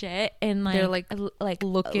legit and like, they're like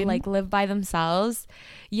looking, like live by themselves.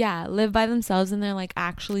 Yeah, live by themselves, and they're like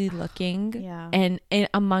actually looking. Yeah. And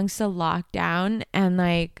amongst a lockdown, and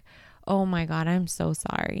like, oh my God, I'm so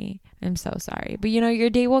sorry. I'm so sorry. But you know, your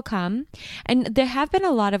day will come. And there have been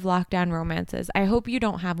a lot of lockdown romances. I hope you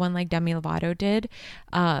don't have one like Demi Lovato did.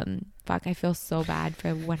 Fuck, I feel so bad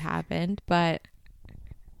for what happened. But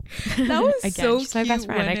that was again, so she's cute. My best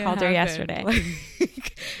friend. I called her yesterday.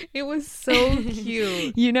 Like, it was so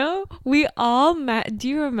cute. You know, we all met. Do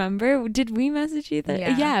you remember? Did we message you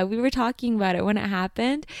that? Yeah, we were talking about it when it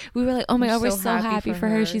happened. We were like, oh my God, we're so happy for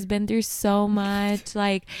her. She's been through so much.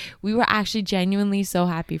 Like, we were actually genuinely so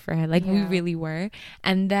happy for her. Like, we really were.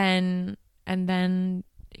 And then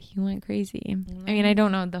he went crazy. I mean, I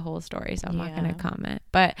don't know the whole story, so I'm not going to comment.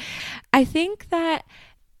 But I think that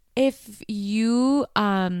if you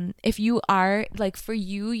are like, for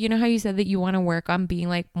you, you know how you said that you want to work on being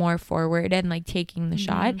like more forward and like taking the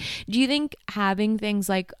shot, do you think having things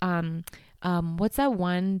like what's that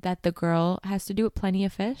one that the girl has to do with Plenty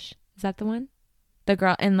of Fish? Is that the one? The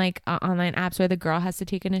girl in like online apps where the girl has to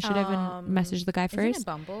take initiative and message the guy first? Isn't it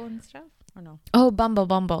Bumble and stuff? Or no? Oh,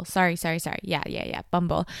 Bumble. Sorry. Yeah.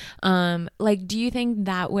 Bumble. Like, do you think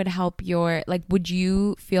that would help would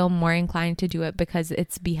you feel more inclined to do it because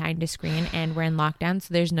it's behind a screen and we're in lockdown,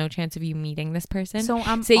 so there's no chance of you meeting this person? So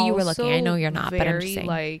I'm Say you were looking. I know you're not, but I'm just saying.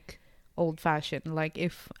 Like, old fashioned. Like,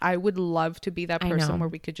 if I would love to be that person where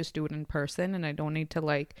we could just do it in person, and I don't need to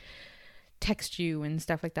like text you and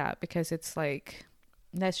stuff like that, because it's like,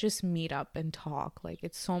 let's just meet up and talk. Like,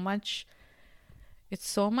 it's so much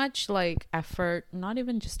like effort, not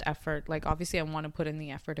even just effort. Like, obviously I want to put in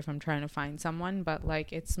the effort if I'm trying to find someone, but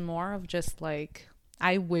like, it's more of just like,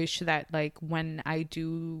 I wish that like when I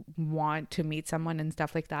do want to meet someone and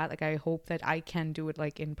stuff like that, like I hope that I can do it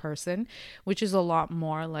like in person, which is a lot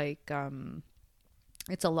more like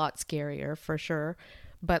it's a lot scarier for sure,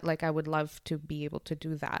 but like I would love to be able to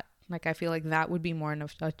do that. Like, I feel like that would be more an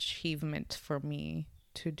achievement for me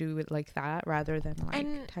to do it like that, rather than like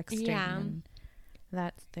texting and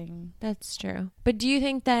that thing. That's true. But do you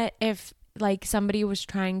think that if like somebody was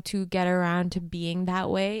trying to get around to being that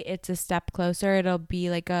way, it's a step closer, it'll be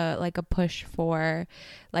like a push for,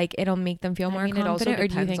 like, it'll make them feel more confident? Or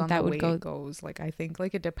do you think that would go? It goes. Like, I think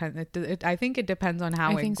like it depends. I think it depends on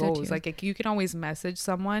how it goes. So like, you can always message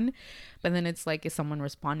someone, but then it's like, is someone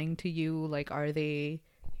responding to you? Like, are they?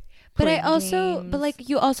 But playing like games.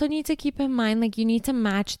 you also need to keep in mind, like you need to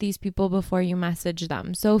match these people before you message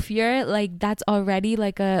them. So if you're like, that's already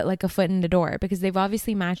like a foot in the door, because they've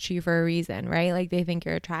obviously matched you for a reason, right? Like they think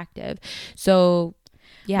you're attractive. So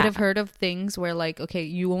But yeah, I've heard of things where like, okay,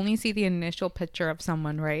 you only see the initial picture of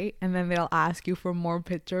someone, right? And then they'll ask you for more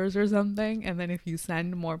pictures or something. And then if you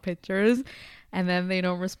send more pictures and then they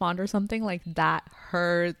don't respond or something, like that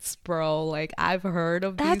hurts, bro. Like I've heard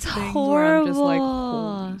of that's these things where I'm just like,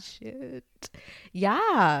 horrible. holy shit.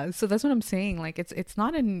 Yeah. So that's what I'm saying. Like it's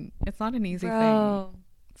not an easy thing. Bro.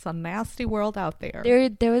 It's a nasty world out there.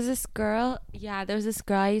 There was this girl, there was this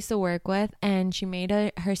girl I used to work with, and she made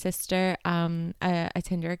her sister a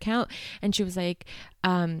Tinder account, and she was like,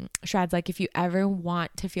 Shrad's like, if you ever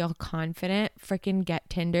want to feel confident, freaking get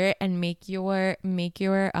Tinder and make your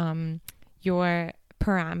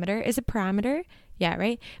parameter, is it parameter? Yeah,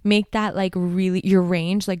 right. Make that like really your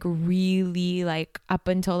range, like really like up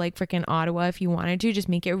until like freaking Ottawa if you wanted to. Just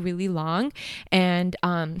make it really long. And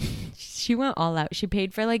she went all out. She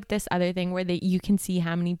paid for like this other thing where you can see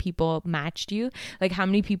how many people matched you, like how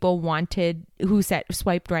many people who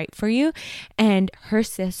swiped right for you. And her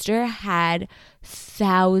sister had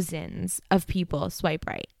thousands of people swipe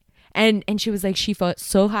right. And she was like, she felt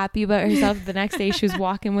so happy about herself. The next day she was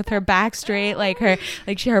walking with her back straight, like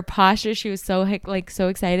her posture, she was so so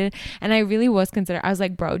excited. And I really was considered, I was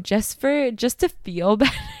like, bro, just to feel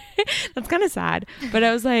better. That's kind of sad, but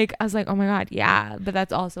I was like, oh my god, yeah. But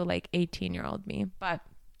that's also like 18-year-old me. But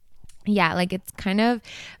yeah, like it's kind of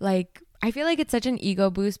like, I feel like it's such an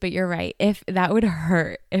ego boost, but you're right. If that would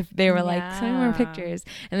hurt, if they were like, send more pictures,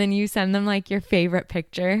 and then you send them like your favorite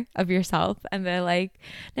picture of yourself, and they're like,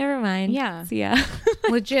 never mind. Yeah. See ya.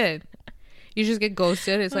 Legit. You just get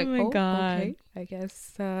ghosted. It's Oh like, my God. okay, I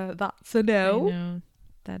guess that's a no. I know.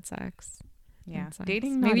 That sucks. Yeah, That sucks.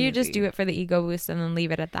 dating. Maybe you just do it for the ego boost and then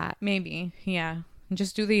leave it at that. Maybe, yeah.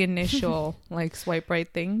 Just do the initial like swipe right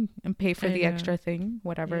thing and pay for I the know. extra thing,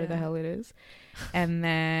 whatever the Yeah. hell it is, and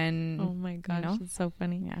then Oh my gosh, know? it's so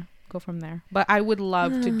funny. yeah, go from there. But I would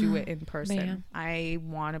love to do it in person. yeah. I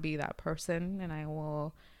want to be that person, and I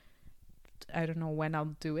will. I don't know when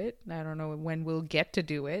I'll do it. I don't know when we'll get to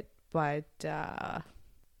do it, but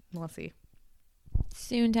we'll see.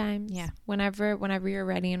 Soon times. Yeah. Whenever you're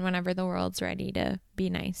ready, and whenever the world's ready to be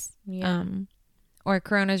nice. Yeah. Or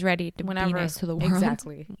Corona's ready to be nice to the world.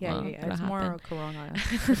 Exactly. Yeah, Well, yeah. that'll It's more happen. a corona.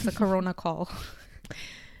 It's a corona call.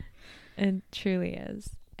 It truly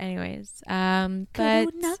is. Anyways, but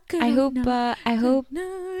Corona, I hope Corona.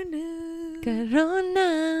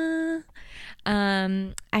 Corona.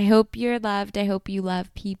 I hope you're loved. I hope you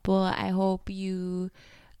love people. I hope you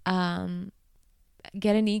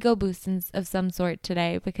get an ego boost of some sort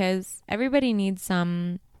today, because everybody needs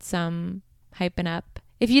some hyping up.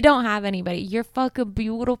 If you don't have anybody, you're fucking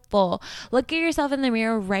beautiful. Look at yourself in the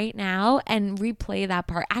mirror right now and replay that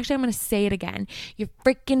part. Actually, I'm going to say it again. You're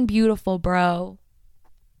freaking beautiful, bro.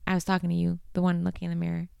 I was talking to you, the one looking in the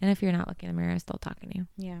mirror. And if you're not looking in the mirror, I'm still talking to you.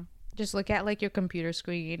 Yeah. Just look at like your computer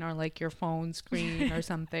screen or like your phone screen or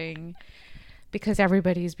something, because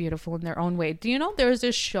everybody's beautiful in their own way. Do you know there's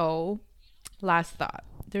this show, last thought,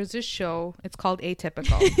 there's this show, it's called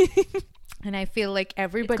Atypical. And I feel like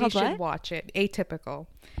everybody should what? watch it. Atypical.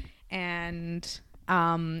 And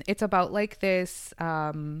it's about like this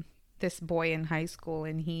boy in high school,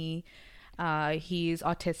 and he's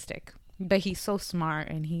autistic, but he's so smart,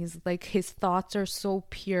 and he's like, his thoughts are so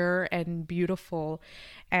pure and beautiful.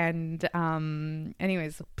 And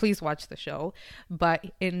anyways, please watch the show. But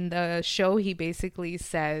in the show, he basically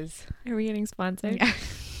says, Are we getting sponsored? yeah.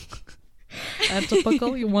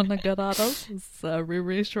 Atypical, you want to get at us? It's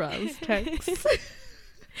Riri Shraz text.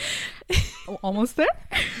 Oh, almost there?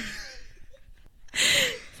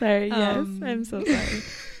 Sorry, yes. I'm so sorry.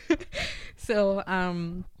 So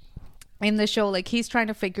in the show, like, he's trying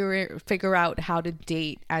to figure out how to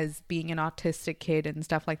date as being an autistic kid and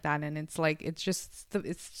stuff like that. And it's like,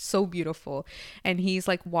 it's so beautiful. And he's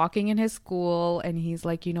like walking in his school, and he's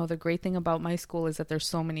like, you know, the great thing about my school is that there's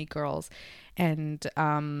so many girls. And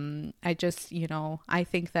I just, you know, I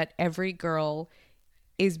think that every girl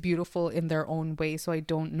is beautiful in their own way. So I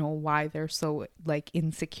don't know why they're so like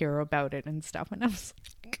insecure about it and stuff. And I was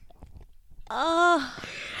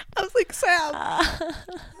like, Sam,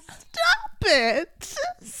 stop it.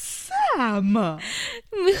 Sam.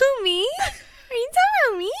 Who, me? Are you talking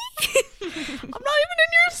about me? I'm not even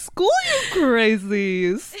in your school, you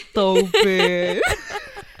crazy stupid.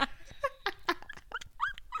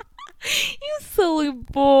 You silly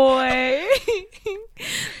boy.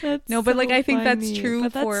 That's No, but like so I think that's funny. true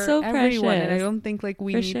But that's for so everyone, and I precious. don't think like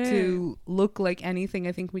we For need sure. to look like anything.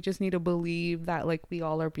 I think we just need to believe that like we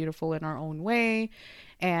all are beautiful in our own way,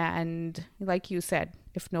 and like you said,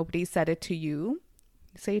 if nobody said it to you,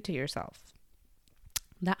 say it to yourself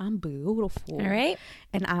that I'm beautiful, All right.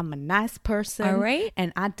 and I'm a nice person, All right.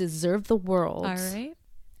 and I deserve the world. All right.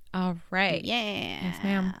 All right. Yeah. Yes,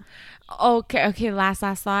 ma'am. Okay. Last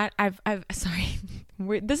thought. I've sorry.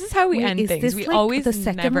 This is how we Wait, end is things. this We like always the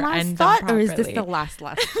second never last end thought, them or is this properly. the last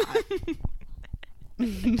thought?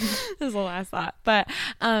 This is the last thought. But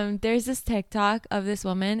there's this TikTok of this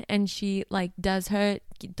woman, and she like does her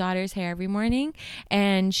daughter's hair every morning,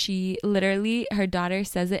 and she literally, her daughter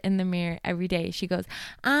says it in the mirror every day. She goes,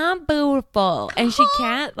 "I'm beautiful," and she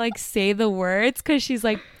can't like say the words because she's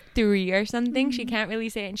like 3 or something. She can't really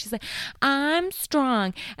say it, and she's like, "I'm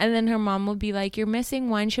strong," and then her mom will be like, "You're missing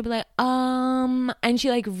one." She'll be like, and she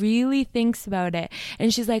like really thinks about it,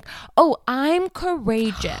 and she's like, "Oh, I'm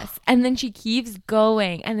courageous," and then she keeps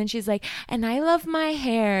going, and then she's like, "And I love my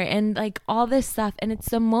hair," and like all this stuff, and it's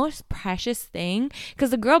the most precious thing because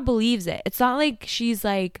the girl believes it. It's not like she's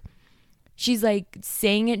like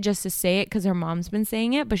saying it just to say it because her mom's been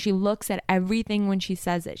saying it, but she looks at everything when she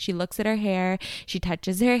says it. She looks at her hair, she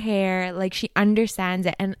touches her hair, like she understands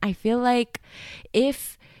it. And I feel like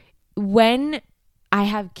when I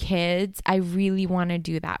have kids, I really want to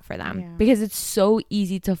do that for them because it's so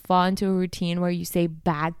easy to fall into a routine where you say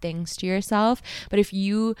bad things to yourself. But if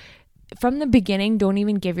you, from the beginning, don't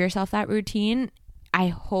even give yourself that routine, I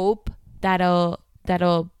hope that'll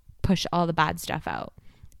push all the bad stuff out.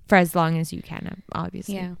 For as long as you can,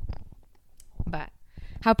 obviously. Yeah. But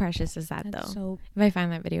how precious is that, That's though? If I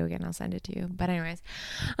find that video again, I'll send it to you. But anyways,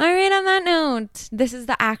 all right, on that note, this is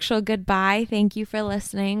the actual goodbye. Thank you for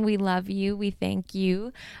listening. We love you. We thank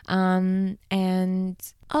you. And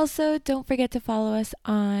also, don't forget to follow us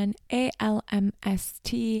on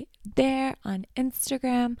ALMST there on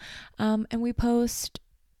Instagram. And we post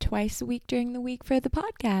twice a week during the week for the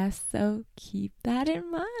podcast. So keep that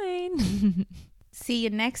in mind. See you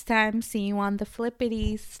next time. See you on the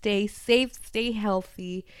flippity. Stay safe, stay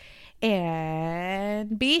healthy,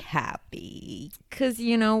 and be happy. Because,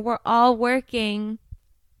 we're all working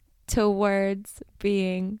towards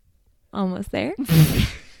being almost there.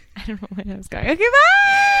 I don't know where I was going. Okay,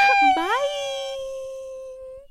 bye!